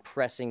the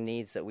pressing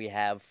needs that we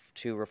have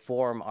to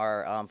reform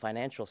our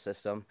financial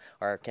system,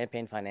 our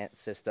campaign finance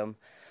system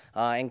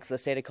in the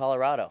state of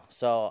Colorado.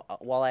 So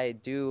while I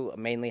do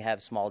mainly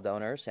have small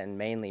donors, and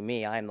mainly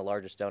me, I am the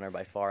largest donor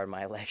by far in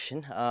my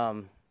election,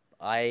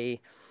 I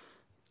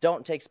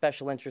don't take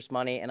special interest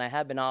money, and I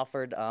have been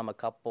offered a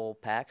couple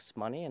PACs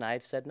money, and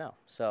I've said no.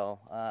 So,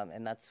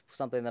 and that's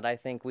something that I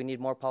think we need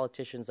more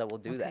politicians that will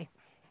do that.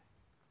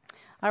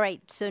 All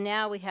right, so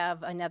now we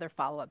have another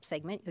follow-up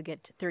segment. You'll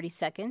get 30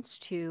 seconds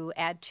to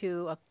add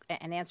to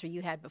an answer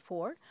you had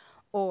before,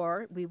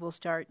 or we will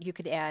start. You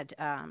could add,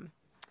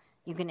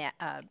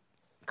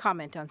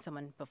 comment on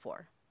someone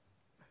before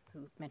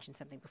who mentioned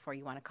something before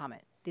you want to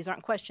comment. These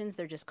aren't questions;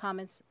 they're just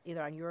comments,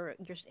 either on your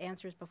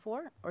answers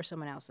before or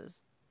someone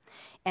else's.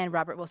 And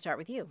Robert, we'll start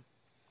with you.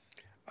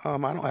 I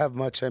don't have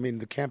much. I mean,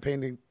 the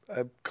campaigning,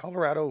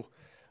 Colorado,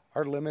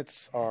 our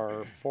limits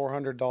are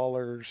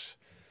 $400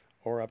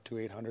 or up to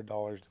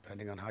 $800,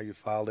 depending on how you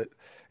filed it.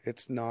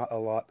 It's not a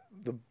lot.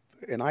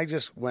 And I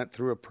just went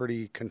through a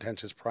pretty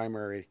contentious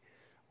primary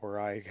where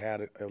I had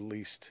at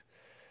least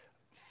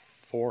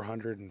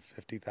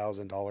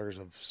 $450,000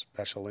 of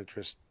special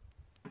interest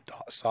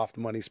soft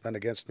money spent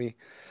against me.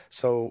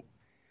 So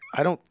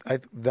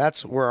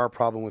that's where our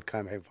problem with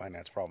campaign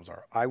finance problems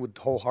are. I would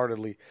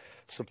wholeheartedly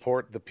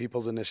support the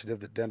People's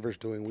Initiative that Denver's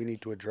doing. We need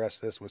to address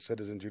this with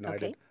Citizens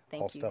United. Okay,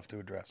 thank you. Stuff to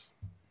address.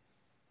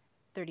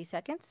 30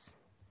 seconds.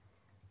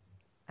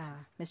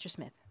 Mr.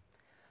 Smith.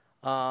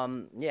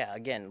 Yeah,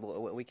 again,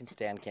 we can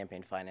stand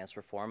campaign finance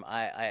reform.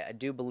 I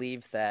do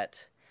believe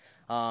that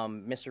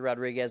Mr.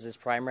 Rodriguez's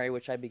primary,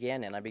 which I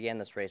began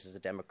this race as a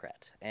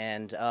Democrat.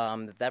 And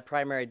that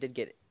primary did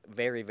get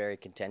very, very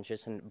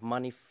contentious, and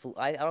money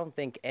I don't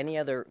think any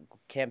other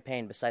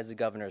campaign besides the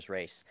governor's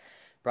race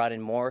brought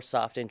in more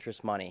soft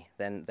interest money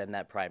than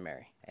that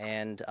primary.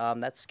 And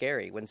that's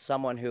scary when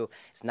someone who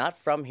is not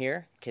from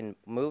here can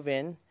move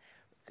in,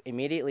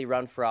 immediately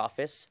run for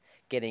office,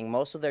 getting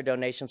most of their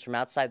donations from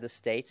outside the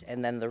state,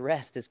 and then the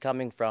rest is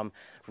coming from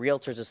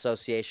realtors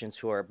associations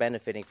who are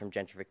benefiting from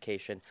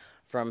gentrification,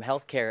 from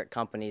healthcare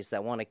companies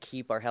that want to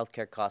keep our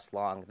healthcare costs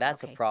long.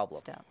 That's Okay, a problem.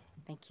 Stop.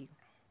 Thank you.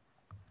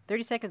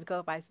 30 seconds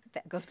goes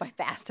by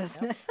fast,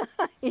 doesn't it?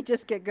 You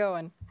just get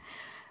going.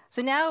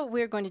 So now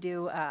we're going to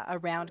do a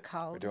round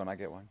called. Don't I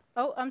get one?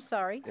 Oh, I'm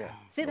sorry. Yeah.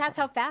 See, that's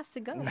how fast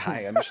it goes.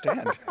 I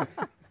understand.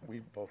 We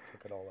both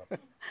took it all up.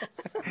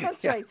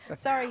 That's right.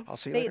 Sorry. I'll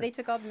see you later. They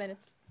took all the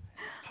minutes.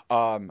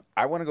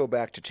 I want to go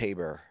back to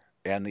Tabor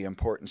and the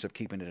importance of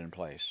keeping it in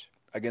place.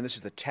 Again, this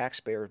is the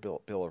Taxpayer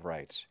Bill of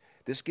Rights.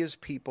 This gives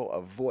people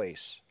a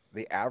voice,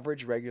 the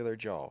average regular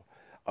Joe,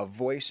 a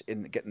voice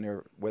in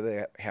getting whether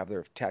they have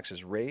their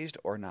taxes raised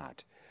or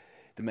not.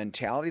 The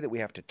mentality that we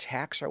have to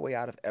tax our way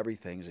out of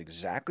everything is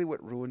exactly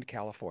what ruined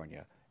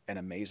California, an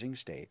amazing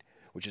state,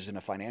 which is in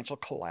a financial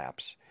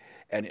collapse,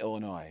 and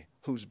Illinois,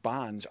 whose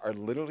bonds are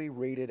literally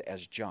rated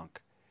as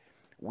junk.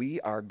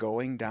 We are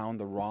going down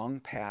the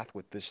wrong path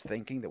with this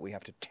thinking that we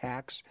have to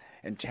tax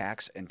and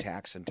tax and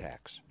tax and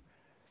tax.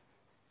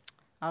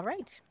 All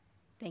right.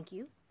 Thank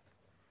you.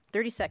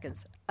 30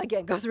 seconds.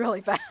 Again, goes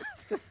really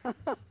fast.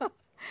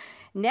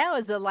 Now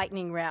is the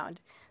lightning round.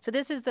 So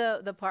this is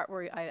the part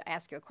where I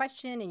ask you a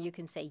question and you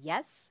can say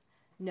yes,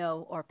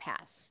 no, or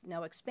pass.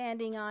 No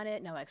expanding on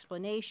it, no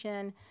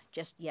explanation,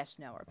 just yes,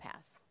 no, or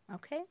pass.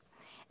 Okay?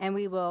 And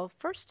we will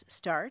first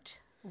start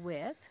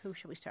with, who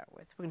should we start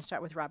with? We're going to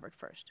start with Robert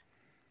first.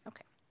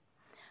 Okay.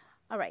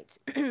 All right.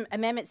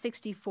 Amendment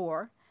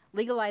 64,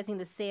 legalizing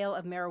the sale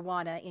of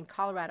marijuana in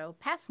Colorado,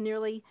 passed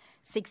nearly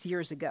 6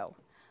 years ago.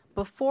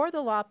 Before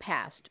the law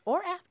passed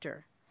or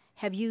after,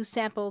 have you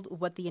sampled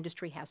what the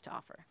industry has to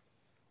offer?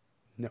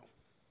 No.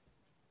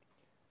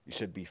 You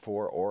said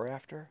before or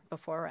after?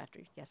 Before or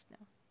after? Yes, no.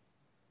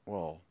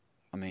 Well,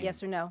 I mean...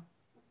 Yes or no?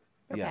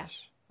 Or yes.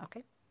 pass?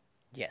 Okay.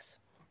 Yes.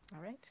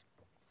 All right.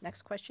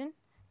 Next question.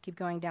 Keep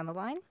going down the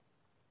line.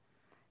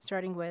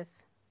 Starting with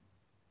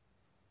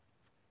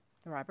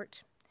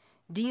Robert.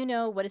 Do you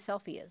know what a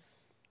selfie is?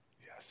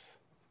 Yes.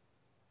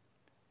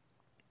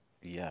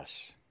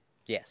 Yes.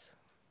 Yes.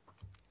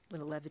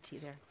 Little levity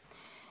there.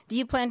 Do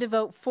you plan to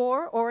vote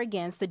for or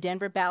against the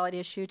Denver ballot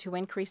issue to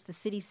increase the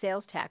city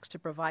sales tax to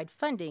provide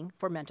funding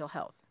for mental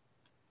health?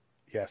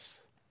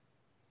 Yes.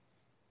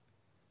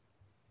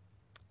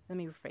 Let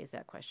me rephrase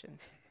that question.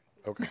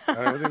 Okay.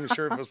 I wasn't even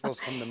sure if it was supposed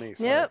to come to me.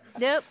 Sorry.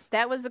 Nope.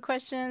 That was the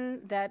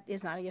question. That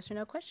is not a yes or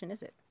no question,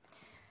 is it?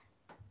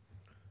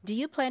 Do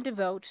you plan to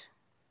vote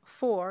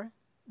for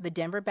the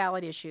Denver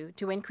ballot issue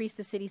to increase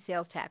the city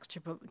sales tax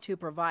to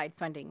provide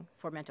funding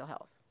for mental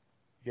health?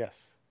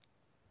 Yes.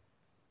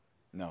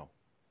 No.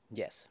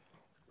 Yes.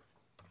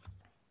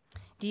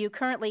 Do you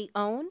currently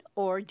own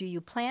or do you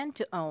plan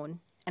to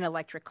own an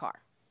electric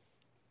car?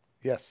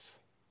 Yes.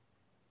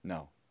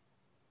 No.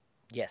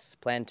 Yes.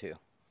 Plan to.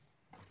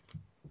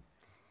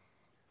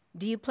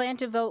 Do you plan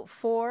to vote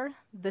for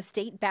the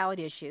state ballot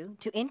issue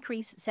to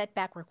increase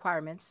setback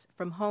requirements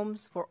from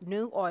homes for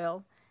new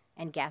oil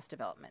and gas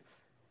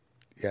developments?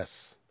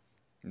 Yes.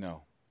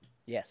 No.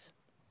 Yes.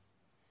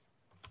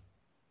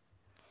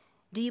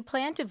 Do you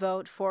plan to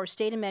vote for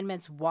state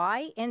amendments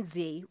Y and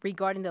Z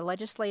regarding the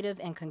legislative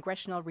and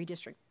congressional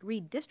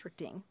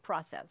redistricting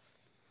process?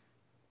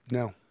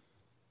 No.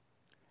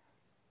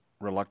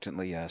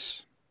 Reluctantly,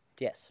 yes.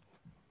 Yes.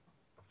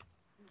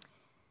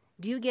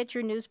 Do you get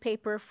your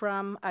newspaper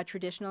from a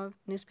traditional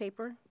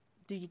newspaper?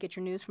 Do you get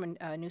your news from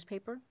a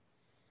newspaper?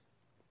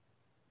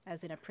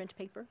 As in a print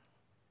paper?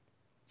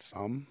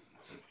 Some.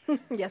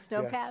 Yes,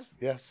 no, yes. pass?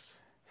 Yes.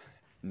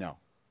 No.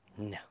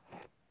 No.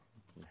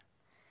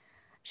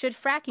 Should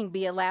fracking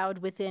be allowed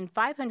within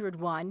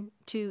 501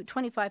 to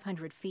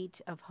 2,500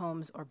 feet of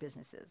homes or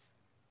businesses?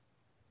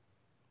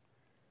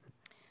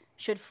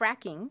 Should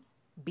fracking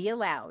be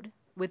allowed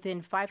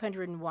within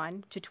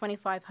 501 to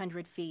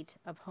 2,500 feet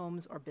of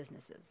homes or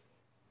businesses?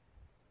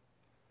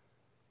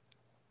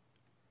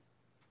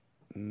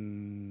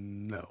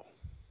 No.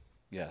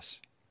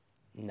 Yes.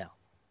 No.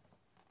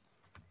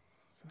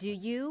 Do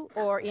you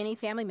or any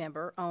family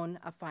member own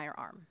a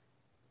firearm?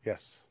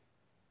 Yes.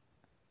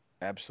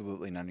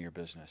 Absolutely none of your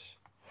business.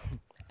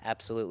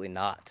 Absolutely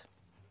not.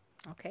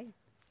 Okay.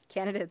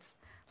 Candidates,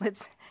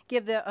 let's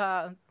give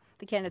the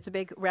candidates a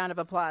big round of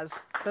applause.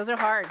 Those are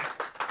hard.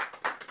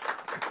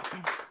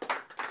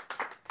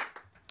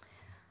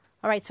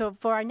 All right, so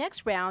for our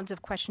next rounds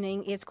of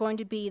questioning, it's going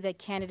to be the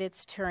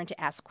candidates' turn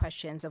to ask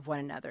questions of one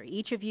another.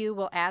 Each of you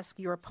will ask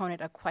your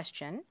opponent a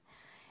question,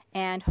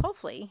 and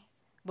hopefully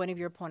one of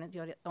your opponents,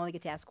 you only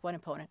get to ask one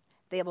opponent,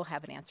 they will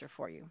have an answer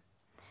for you.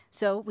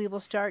 So we will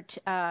start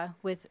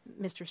with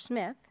Mr.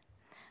 Smith.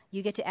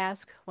 You get to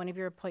ask one of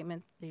your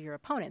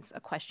opponents a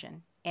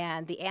question,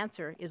 and the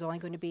answer is only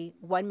going to be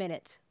 1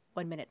 minute.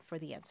 1 minute for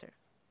the answer.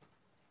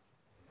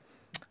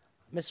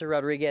 Mr.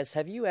 Rodriguez,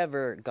 have you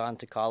ever gone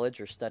to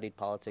college or studied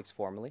politics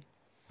formally?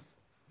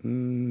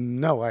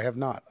 No, I have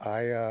not.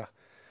 I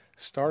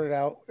started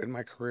out in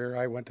my career,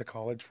 I went to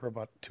college for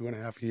about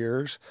 2.5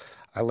 years.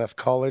 I left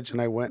college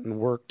and I went and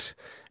worked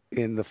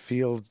in the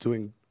field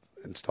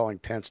installing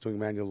tents, doing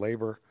manual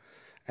labor.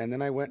 And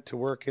then I went to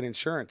work in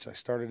insurance. I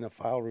started in a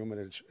file room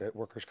at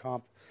Workers'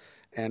 Comp.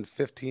 And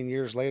 15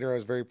 years later, I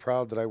was very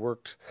proud that I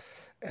worked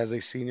as a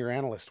senior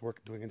analyst,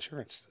 doing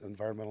insurance,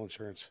 environmental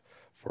insurance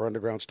for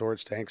underground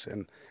storage tanks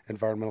and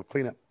environmental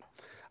cleanup.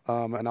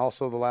 And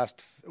also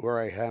where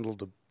I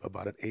handled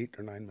about an $8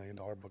 or $9 million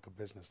book of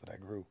business that I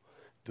grew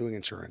doing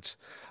insurance.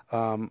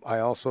 I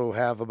also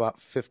have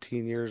about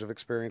 15 years of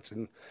experience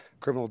in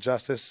criminal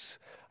justice.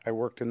 I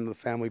worked in the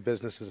family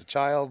business as a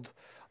child,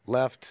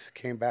 left,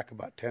 came back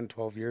about 10,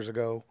 12 years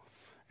ago,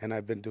 and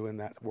I've been doing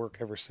that work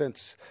ever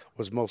since.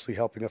 Was mostly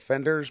helping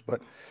offenders,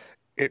 but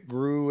it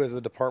grew as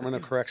the Department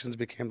of Corrections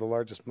became the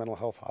largest mental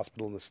health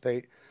hospital in the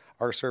state.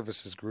 Our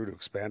services grew to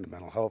expand to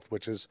mental health,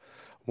 which is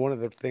one of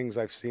the things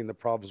I've seen, the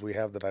problems we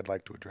have that I'd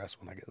like to address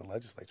when I get in the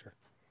legislature.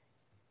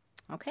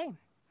 Okay.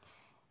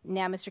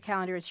 Now, Mr.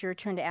 Callender, it's your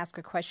turn to ask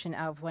a question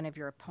of one of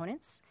your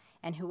opponents,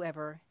 and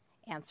whoever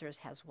answers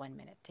has 1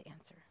 minute to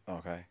answer.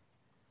 Okay.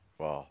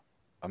 Well,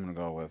 I'm going to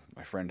go with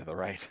my friend to the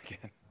right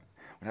again.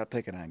 We're not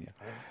picking on you.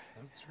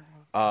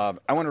 I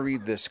want to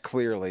read this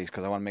clearly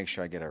because I want to make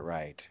sure I get it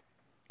right.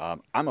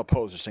 I'm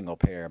opposed to single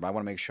payer, but I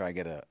want to make sure I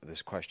get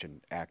this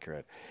question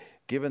accurate.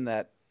 Given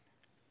that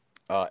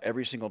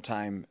every single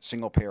time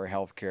single payer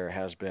health care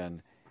has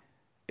been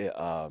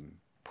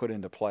put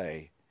into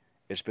play,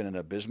 it's been an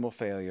abysmal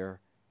failure,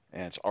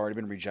 and it's already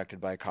been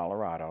rejected by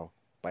Colorado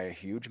by a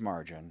huge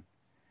margin.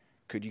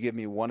 Could you give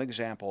me one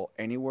example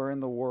anywhere in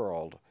the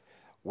world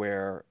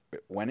where,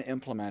 when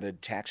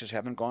implemented, taxes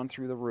haven't gone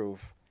through the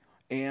roof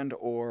and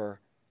or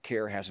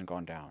care hasn't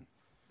gone down?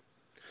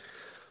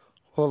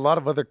 Well, a lot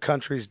of other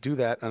countries do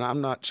that, and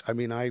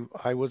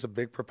I was a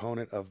big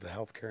proponent of the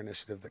healthcare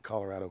initiative that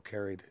Colorado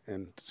carried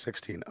in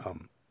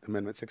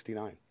Amendment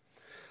 69.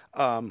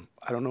 I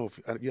don't know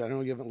I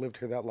know you haven't lived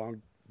here that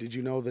long. Did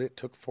you know that it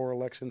took 4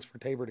 elections for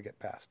Tabor to get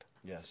passed?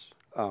 Yes.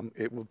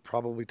 It will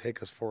probably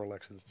take us 4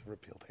 elections to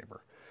repeal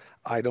Tabor.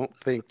 I don't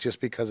think just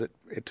because it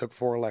took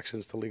 4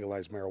 elections to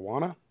legalize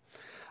marijuana,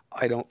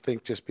 I don't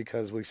think just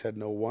because we said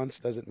no once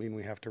doesn't mean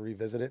we have to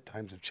revisit it.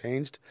 Times have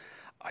changed.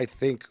 I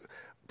think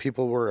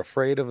people were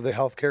afraid of the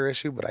healthcare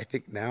issue, but I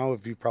think now,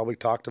 if you probably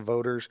talk to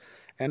voters,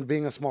 and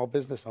being a small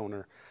business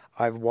owner,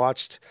 I've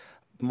watched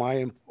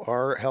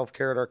our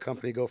healthcare at our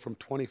company go from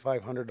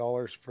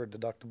 $2,500 for a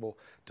deductible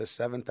to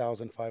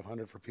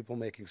 $7,500 for people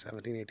making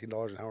 $17,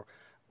 $18 an hour.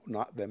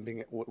 Not them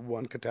being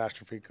one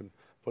catastrophe can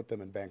put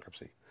them in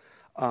bankruptcy.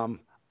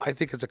 I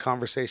think it's a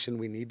conversation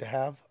we need to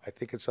have. I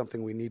think it's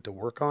something we need to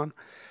work on.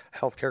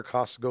 Healthcare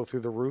costs go through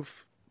the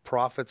roof.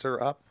 Profits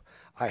are up.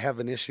 I have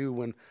an issue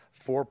when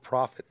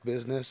for-profit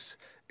business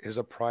is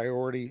a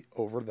priority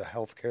over the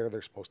healthcare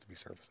they're supposed to be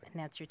servicing.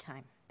 And that's your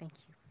time. Thank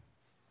you.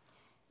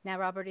 Now,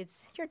 Robert,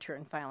 it's your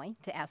turn finally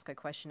to ask a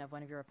question of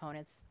one of your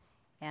opponents,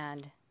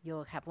 and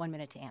you'll have 1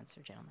 minute to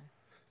answer, gentlemen.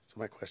 So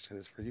my question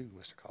is for you,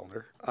 Mr.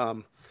 Callender.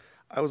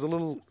 I was a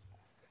little,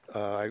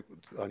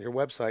 on your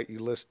website, you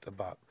list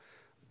about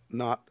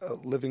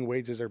living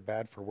wages are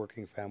bad for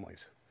working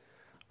families.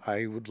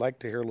 I would like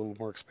to hear a little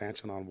more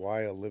expansion on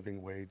why a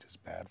living wage is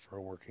bad for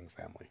a working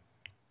family.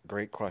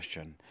 Great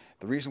question.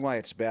 The reason why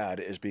it's bad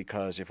is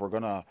because if we're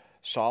going to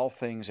solve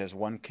things as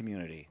one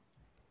community,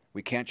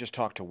 we can't just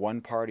talk to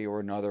one party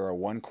or another or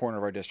one corner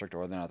of our district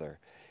or another.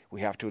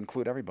 We have to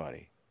include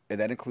everybody, and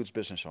that includes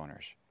business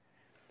owners.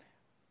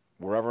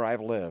 Wherever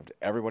I've lived,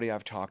 everybody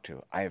I've talked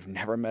to, I have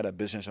never met a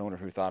business owner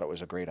who thought it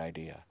was a great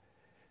idea.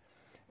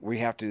 We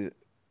have to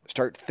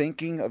start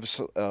thinking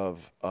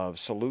of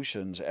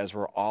solutions as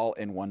we're all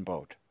in one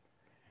boat.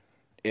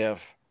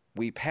 If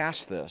we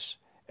pass this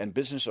and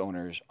business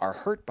owners are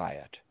hurt by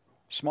it,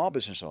 small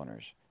business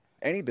owners,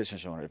 any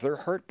business owner, if they're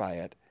hurt by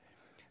it,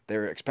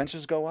 their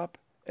expenses go up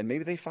and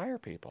maybe they fire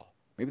people.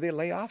 Maybe they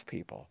lay off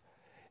people.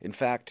 In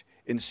fact,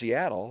 in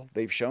Seattle,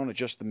 they've shown that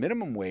just the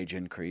minimum wage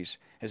increase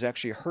has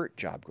actually hurt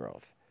job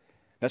growth.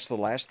 That's the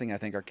last thing I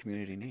think our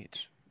community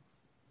needs.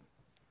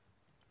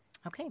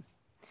 Okay.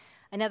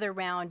 Another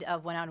round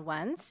of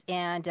one-on-ones,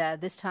 and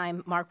this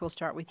time, Mark, we'll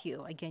start with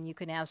you. Again, you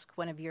can ask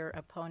one of your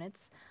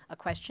opponents a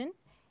question,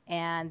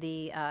 and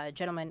the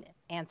gentleman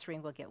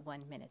answering will get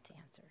 1 minute to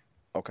answer.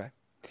 Okay.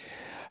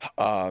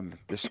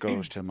 This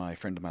goes to my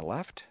friend to my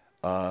left.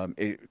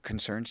 It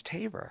concerns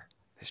Tabor.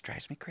 This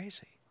drives me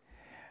crazy.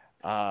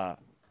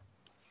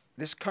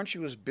 This country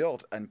was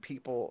built on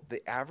people,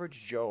 the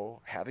average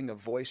Joe, having a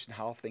voice in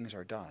how things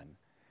are done.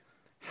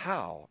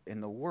 How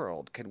in the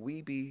world can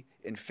we be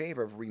in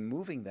favor of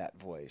removing that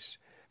voice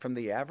from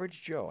the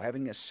average Joe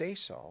having a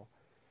say-so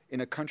in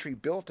a country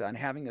built on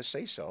having a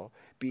say-so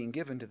being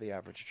given to the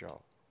average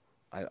Joe?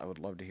 I would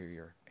love to hear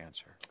your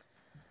answer.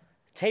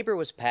 Tabor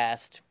was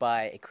passed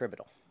by a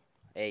criminal,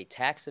 a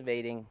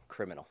tax-evading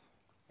criminal.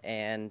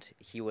 And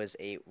he was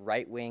a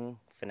right-wing,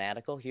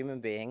 fanatical human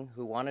being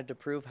who wanted to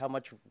prove how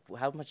much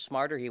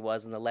smarter he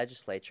was in the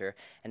legislature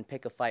and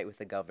pick a fight with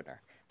the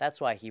governor.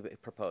 That's why he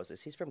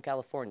proposes. He's from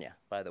California,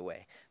 by the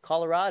way.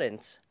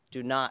 Coloradans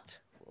do not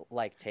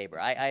like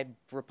Tabor.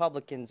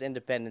 Republicans,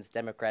 Independents,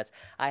 Democrats,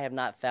 I have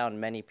not found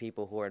many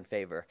people who are in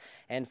favor.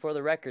 And for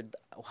the record,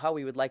 how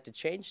we would like to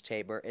change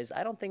Tabor is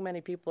I don't think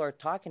many people are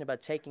talking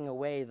about taking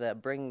away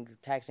bring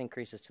tax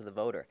increases to the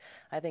voter.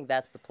 I think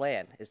that's the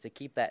plan, is to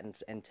keep that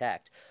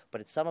intact.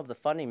 But it's some of the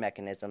funding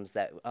mechanisms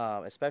that,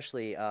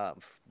 especially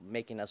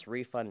making us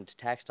refund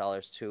tax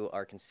dollars to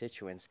our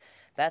constituents,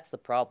 that's the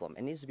problem.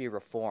 It needs to be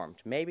reformed,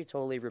 maybe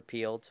totally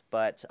repealed,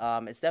 but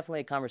it's definitely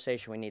a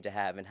conversation we need to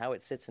have. And how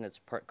it sits in its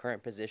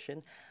current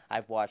position,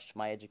 I've watched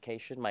my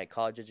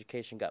college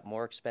education got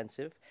more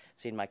expensive. I've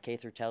seen my K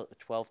through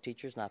 12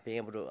 teachers not being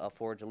able to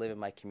afford to live in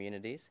my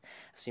communities.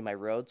 I've seen my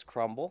roads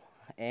crumble,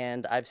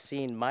 and I've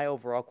seen my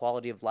overall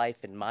quality of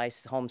life in my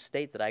home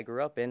state that I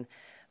grew up in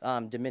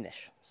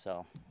diminish.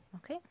 So,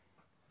 Okay.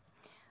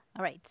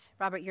 All right,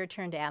 Robert, your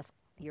turn to ask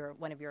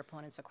one of your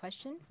opponents a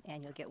question,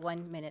 and you'll get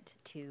 1 minute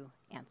to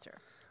answer.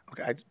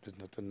 Okay,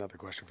 just another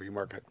question for you,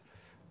 Mark.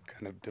 I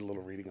kind of did a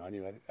little reading on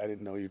you. I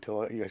didn't know you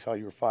till I saw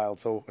you were filed,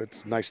 so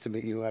it's nice to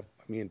meet you.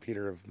 Me and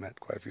Peter have met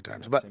quite a few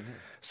times. But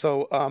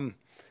so,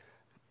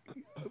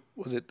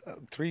 was it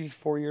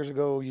 3-4 years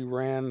ago you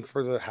ran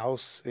for the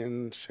House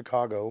in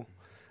Chicago,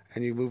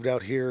 and you moved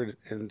out here?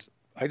 And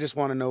I just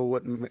want to know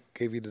what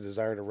gave you the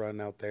desire to run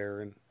out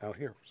there and out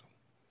here. So.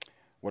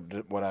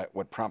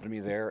 What prompted me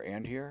there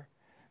and here?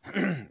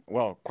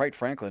 Well, quite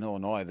frankly, in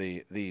Illinois,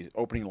 the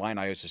opening line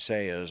I used to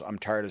say is, I'm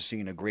tired of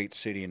seeing a great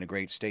city and a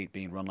great state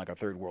being run like a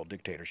third world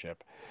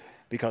dictatorship,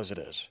 because it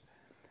is.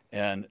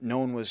 And no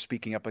one was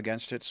speaking up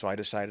against it, so I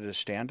decided to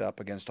stand up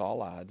against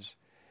all odds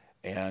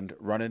and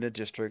run in a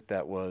district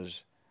that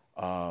was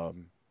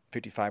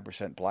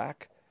 55%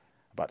 black,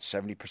 about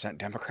 70%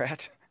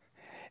 Democrat,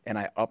 and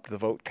I upped the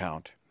vote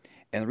count.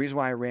 And the reason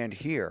why I ran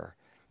here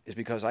is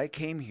because I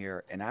came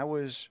here and I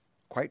was,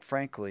 quite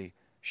frankly,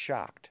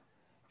 shocked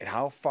at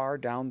how far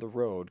down the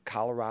road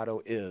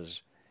Colorado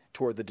is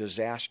toward the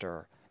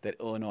disaster that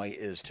Illinois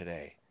is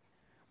today.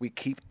 We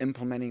keep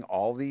implementing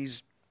all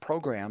these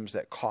programs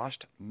that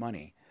cost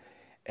money,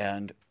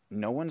 and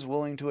no one's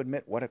willing to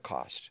admit what it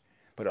costs.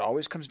 But it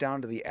always comes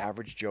down to the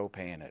average Joe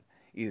paying it,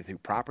 either through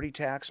property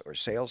tax or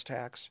sales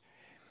tax.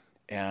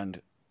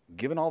 And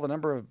given all the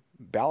number of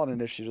ballot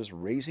initiatives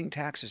raising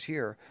taxes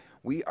here,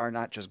 we are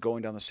not just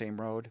going down the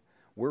same road,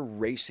 we're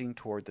racing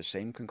toward the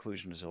same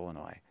conclusion as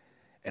Illinois.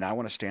 And I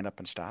want to stand up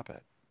and stop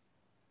it.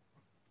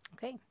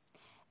 Okay.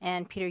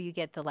 And Peter, you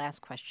get the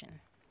last question.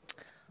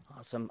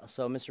 Awesome.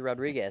 So, Mr.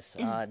 Rodriguez,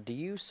 do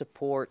you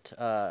support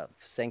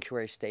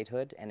sanctuary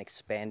statehood and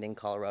expanding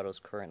Colorado's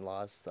current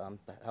laws,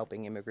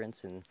 helping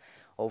immigrants? And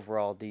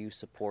overall, do you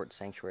support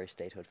sanctuary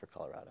statehood for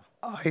Colorado?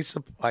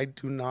 I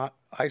do not.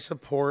 I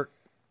support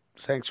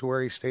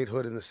sanctuary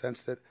statehood in the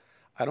sense that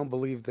I don't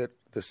believe that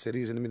the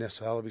cities and the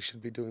municipalities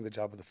should be doing the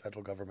job of the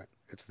federal government.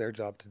 It's their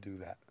job to do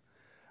that.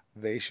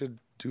 They should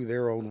do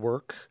their own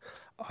work.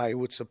 I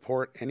would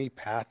support any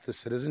path to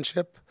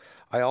citizenship.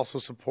 I also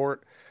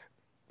support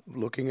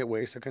looking at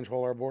ways to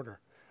control our border.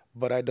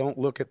 But I don't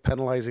look at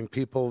penalizing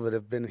people that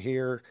have been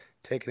here,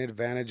 taken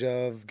advantage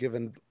of,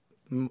 given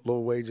low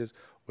wages,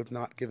 with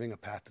not giving a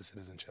path to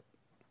citizenship.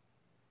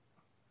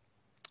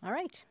 All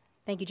right.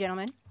 Thank you,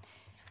 gentlemen.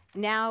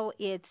 Now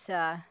it's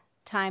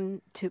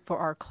time for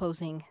our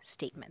closing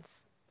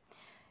statements.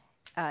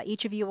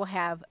 Each of you will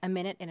have 1.5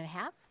 minutes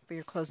for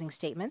your closing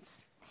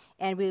statements.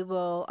 And we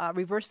will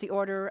reverse the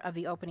order of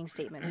the opening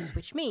statements,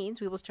 which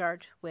means we will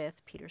start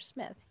with Peter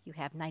Smith. You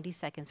have 90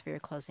 seconds for your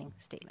closing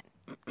statement.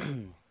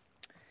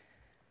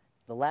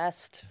 The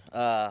last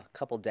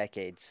couple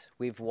decades,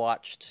 we've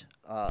watched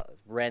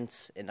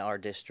rents in our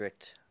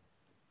district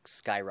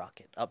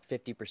skyrocket, up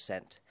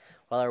 50%,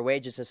 while our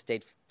wages have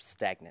stayed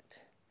stagnant.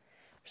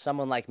 For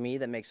someone like me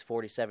that makes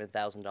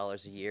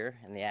 $47,000 a year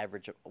and the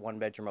average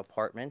one-bedroom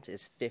apartment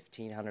is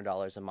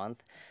 $1,500 a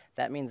month,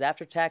 that means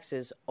after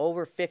taxes,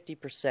 over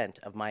 50%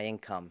 of my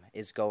income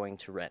is going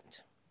to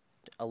rent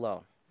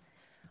alone.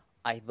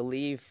 I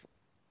believe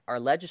our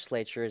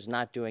legislature is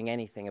not doing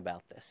anything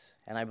about this,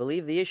 and I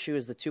believe the issue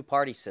is the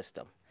two-party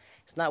system.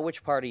 It's not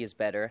which party is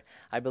better.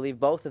 I believe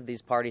both of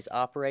these parties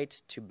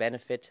operate to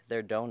benefit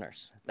their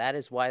donors. That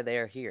is why they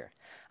are here.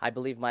 I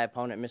believe my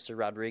opponent, Mr.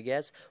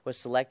 Rodriguez, was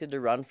selected to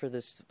run for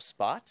this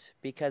spot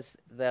because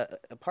the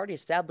party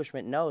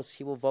establishment knows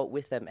he will vote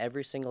with them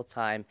every single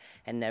time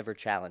and never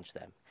challenge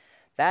them.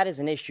 That is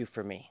an issue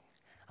for me.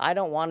 I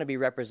don't want to be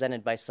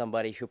represented by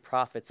somebody who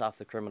profits off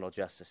the criminal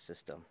justice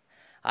system.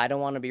 I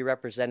don't want to be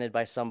represented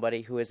by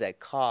somebody who is a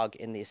cog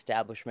in the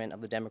establishment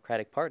of the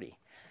Democratic Party.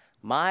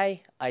 My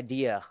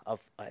idea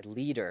of a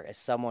leader is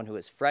someone who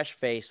is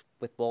fresh-faced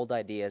with bold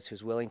ideas,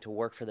 who's willing to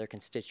work for their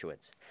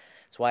constituents.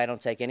 That's why I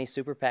don't take any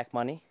super PAC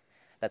money.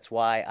 That's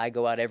why I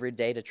go out every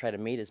day to try to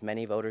meet as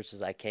many voters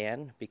as I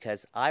can,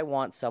 because I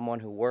want someone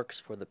who works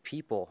for the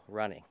people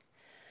running.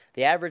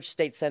 The average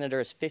state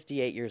senator is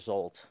 58 years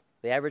old.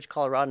 The average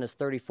Coloradan is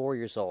 34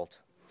 years old.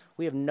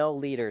 We have no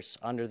leaders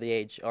under the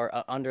age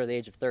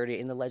of 30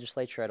 in the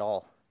legislature at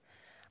all.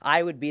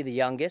 I would be the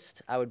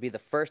youngest. I would be the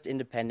first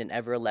independent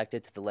ever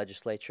elected to the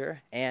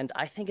legislature, and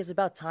I think it's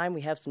about time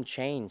we have some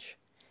change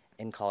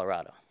in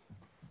Colorado.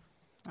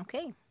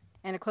 Okay.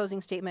 And a closing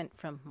statement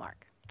from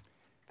Mark.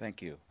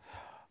 Thank you.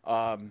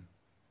 I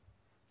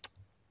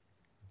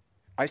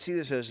see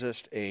this as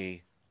just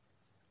an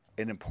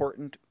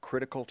important,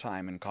 critical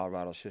time in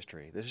Colorado's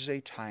history. This is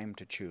a time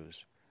to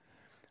choose.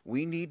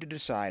 We need to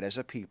decide as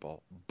a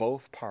people,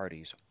 both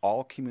parties,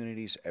 all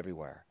communities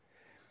everywhere,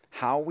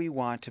 how we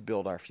want to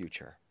build our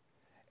future.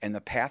 And the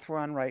path we're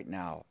on right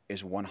now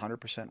is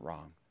 100%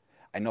 wrong.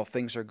 I know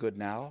things are good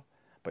now,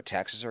 but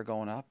taxes are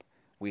going up.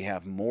 We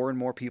have more and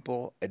more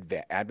people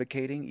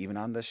advocating, even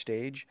on this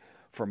stage,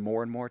 for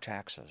more and more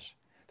taxes.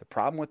 The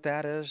problem with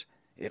that is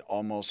it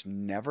almost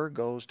never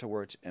goes to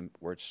where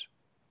it's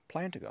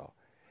planned to go.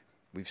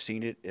 We've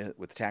seen it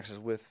with taxes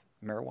with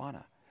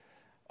marijuana.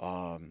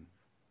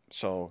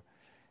 So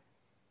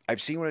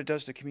I've seen what it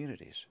does to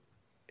communities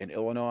in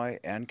Illinois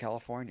and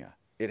California.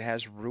 It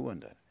has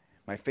ruined it.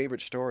 My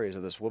favorite story is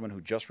of this woman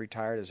who just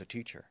retired as a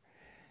teacher.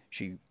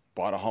 She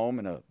bought a home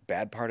in a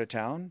bad part of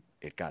town.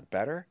 It got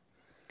better.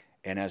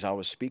 And as I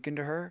was speaking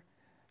to her,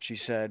 she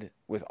said,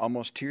 with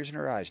almost tears in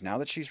her eyes, now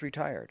that she's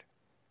retired,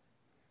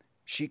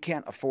 she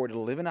can't afford to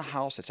live in a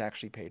house that's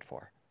actually paid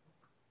for.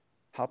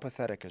 How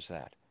pathetic is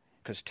that?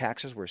 Because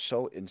taxes were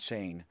so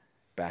insane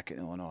back in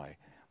Illinois.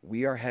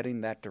 We are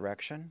heading that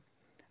direction.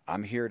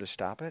 I'm here to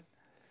stop it.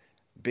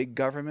 Big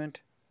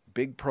government,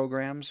 big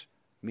programs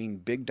mean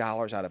big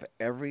dollars out of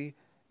every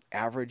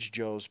average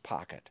Joe's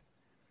pocket.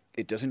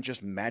 It doesn't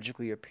just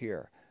magically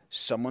appear.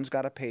 Someone's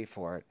got to pay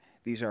for it.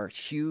 These are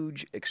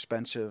huge,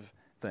 expensive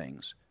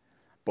things.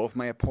 Both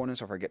my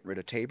opponents are for getting rid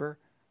of Tabor.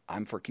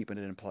 I'm for keeping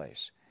it in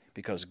place.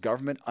 Because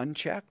government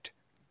unchecked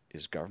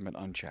is government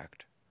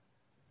unchecked.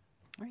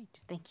 All right.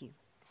 Thank you.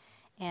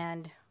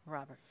 And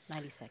Robert,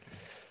 90 seconds.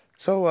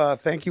 So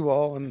thank you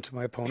all and to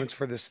my opponents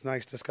for this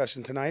nice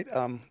discussion tonight.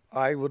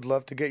 I would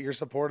love to get your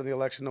support in the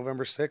election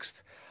November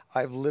 6th.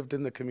 I've lived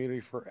in the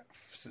community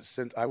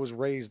since I was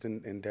raised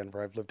in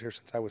Denver. I've lived here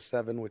since I was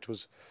 7, which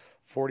was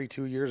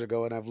 42 years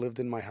ago, and I've lived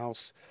in my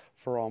house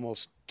for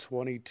almost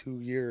 22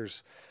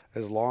 years,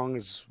 as long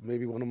as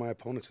maybe one of my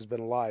opponents has been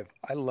alive.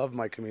 I love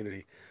my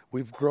community.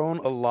 We've grown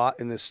a lot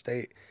in this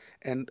state,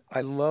 and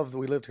I love that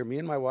we lived here. Me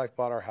and my wife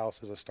bought our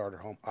house as a starter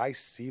home. I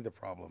see the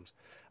problems.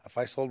 If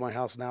I sold my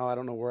house now, I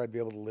don't know where I'd be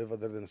able to live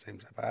other than the same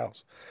type of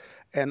house.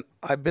 And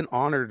I've been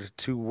honored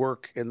to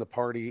work in the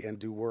party and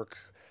do work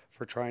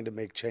for trying to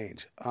make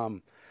change.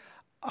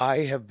 I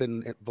have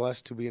been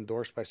blessed to be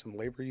endorsed by some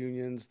labor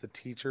unions, the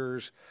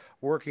teachers,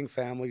 working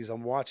families.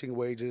 I'm watching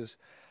wages.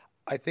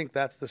 I think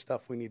that's the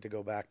stuff we need to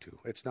go back to.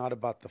 It's not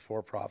about the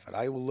for-profit.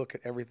 I will look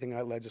at everything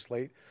I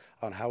legislate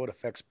on how it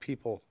affects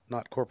people,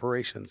 not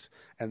corporations,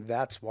 and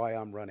that's why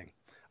I'm running.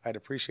 I'd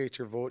appreciate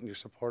your vote and your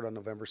support on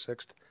November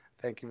 6th.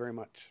 Thank you very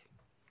much.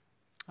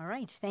 All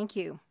right. Thank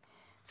you.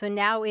 So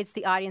now it's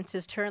the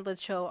audience's turn.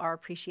 Let's show our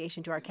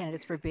appreciation to our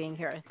candidates for being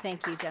here.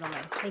 Thank you,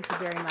 gentlemen. Thank you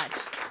very much.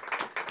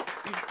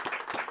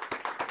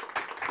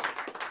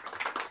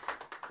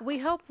 We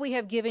hope we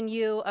have given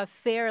you a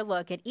fair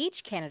look at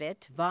each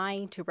candidate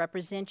vying to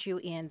represent you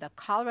in the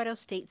Colorado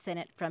State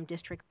Senate from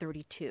District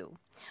 32.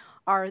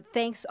 Our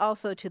thanks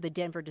also to the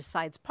Denver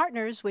Decides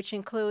partners, which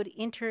include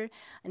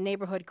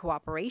Inter-Neighborhood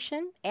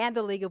Cooperation and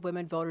the League of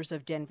Women Voters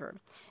of Denver.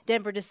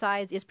 Denver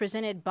Decides is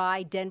presented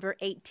by Denver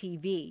 8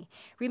 TV.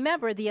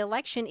 Remember, the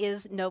election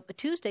is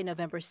Tuesday,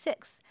 November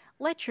 6th.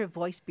 Let your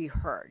voice be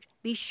heard.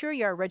 Be sure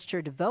you are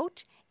registered to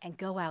vote and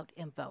go out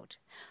and vote.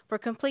 For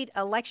complete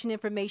election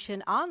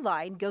information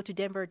online, go to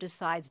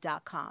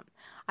denverdecides.com.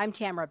 I'm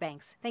Tamara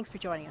Banks. Thanks for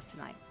joining us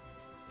tonight.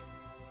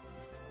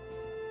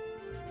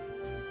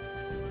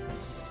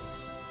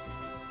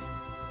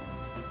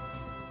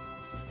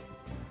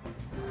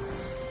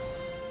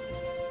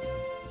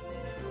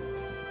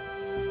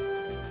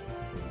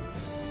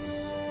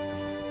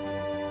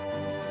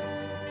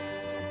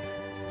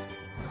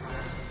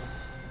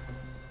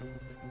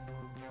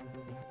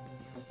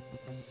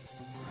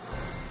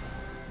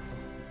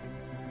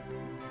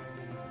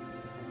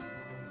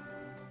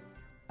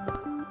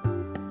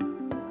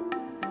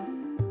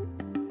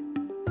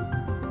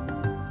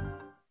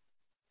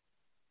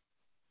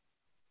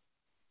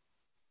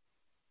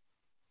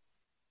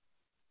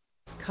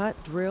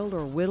 Cut, drilled,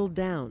 or whittled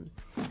down.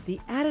 The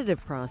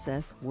additive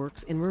process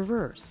works in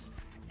reverse.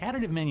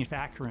 Additive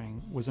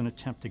manufacturing was an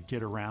attempt to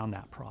get around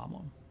that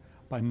problem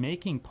by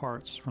making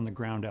parts from the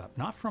ground up,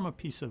 not from a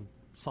piece of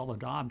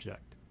solid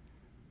object,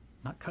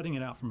 not cutting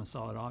it out from a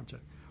solid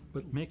object,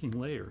 but making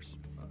layers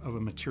of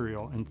a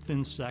material in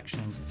thin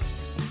sections.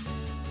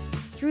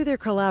 Through their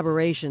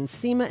collaboration,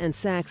 SEMA and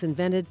Sachs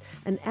invented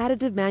an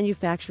additive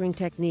manufacturing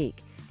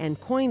technique and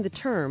coined the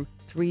term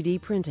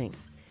 3D printing.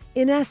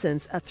 In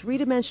essence, a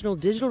three-dimensional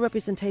digital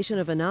representation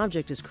of an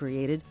object is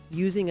created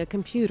using a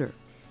computer.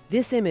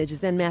 This image is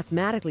then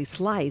mathematically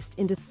sliced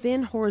into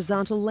thin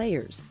horizontal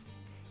layers.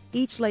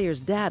 Each layer's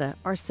data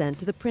are sent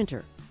to the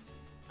printer.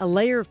 A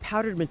layer of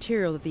powdered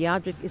material that the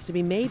object is to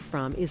be made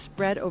from is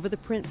spread over the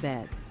print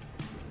bed.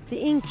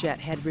 The inkjet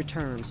head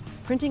returns,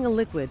 printing a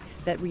liquid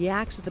that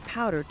reacts with the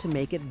powder to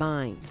make it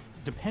bind.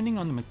 Depending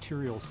on the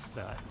material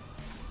set,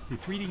 the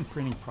 3D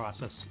printing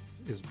process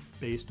is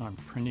based on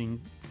printing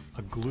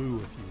a glue,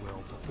 if you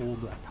will, to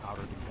hold that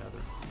powder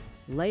together.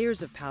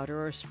 Layers of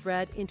powder are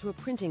spread into a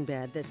printing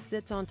bed that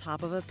sits on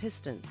top of a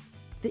piston.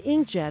 The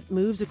inkjet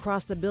moves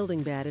across the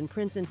building bed and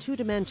prints in 2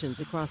 dimensions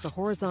across the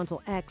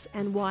horizontal X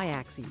and Y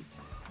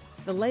axes.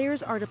 The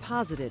layers are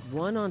deposited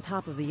one on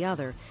top of the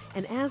other,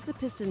 and as the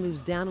piston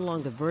moves down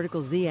along the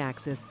vertical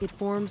Z-axis, it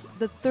forms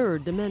the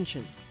 3rd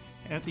dimension.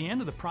 At the end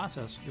of the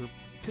process, your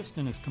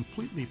piston is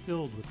completely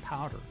filled with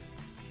powder,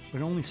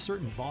 but only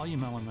certain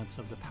volume elements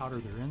of the powder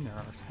that are in there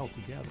are held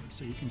together,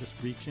 so you can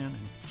just reach in and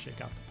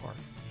shake out the part.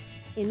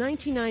 In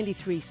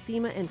 1993,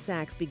 SEMA and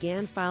Sachs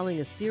began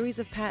filing a series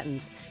of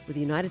patents with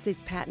the United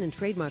States Patent and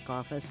Trademark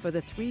Office for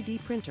the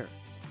 3D printer.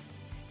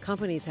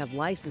 Companies have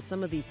licensed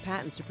some of these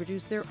patents to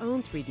produce their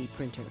own 3D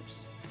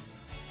printers.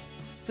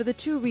 For the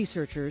 2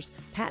 researchers,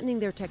 patenting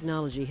their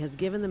technology has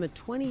given them a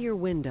 20-year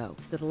window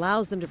that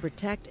allows them to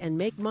protect and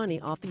make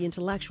money off the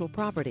intellectual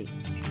property.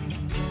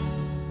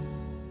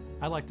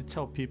 I like to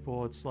tell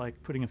people it's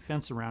like putting a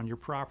fence around your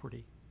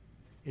property.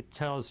 It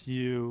tells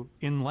you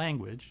in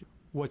language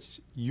what's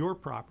your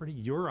property,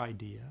 your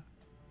idea,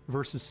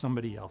 versus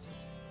somebody else's.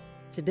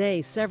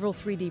 Today, several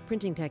 3D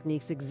printing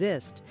techniques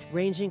exist,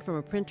 ranging from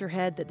a printer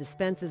head that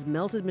dispenses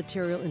melted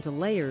material into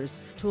layers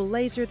to a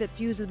laser that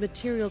fuses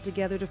material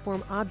together to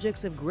form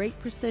objects of great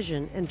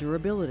precision and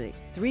durability.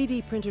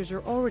 3D printers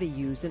are already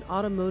used in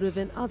automotive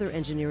and other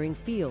engineering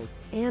fields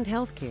and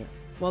healthcare.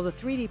 While the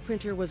 3D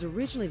printer was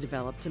originally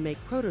developed to make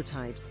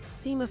prototypes,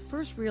 SEMA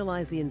first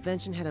realized the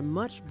invention had a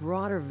much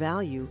broader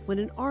value when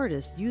an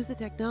artist used the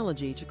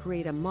technology to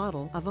create a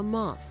model of a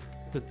mosque.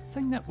 The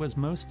thing that was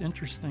most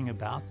interesting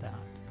about that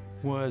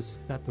was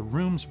that the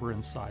rooms were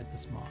inside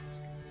this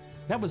mosque.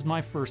 That was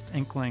my first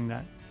inkling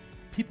that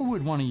people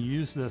would want to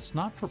use this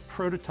not for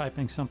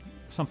prototyping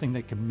something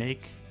they could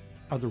make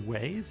other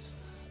ways.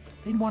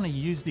 They'd want to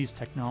use these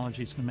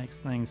technologies to make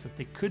things that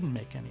they couldn't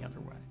make any other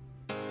way.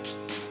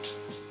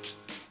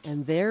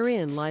 And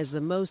therein lies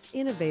the most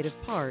innovative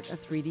part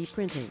of 3D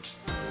printing.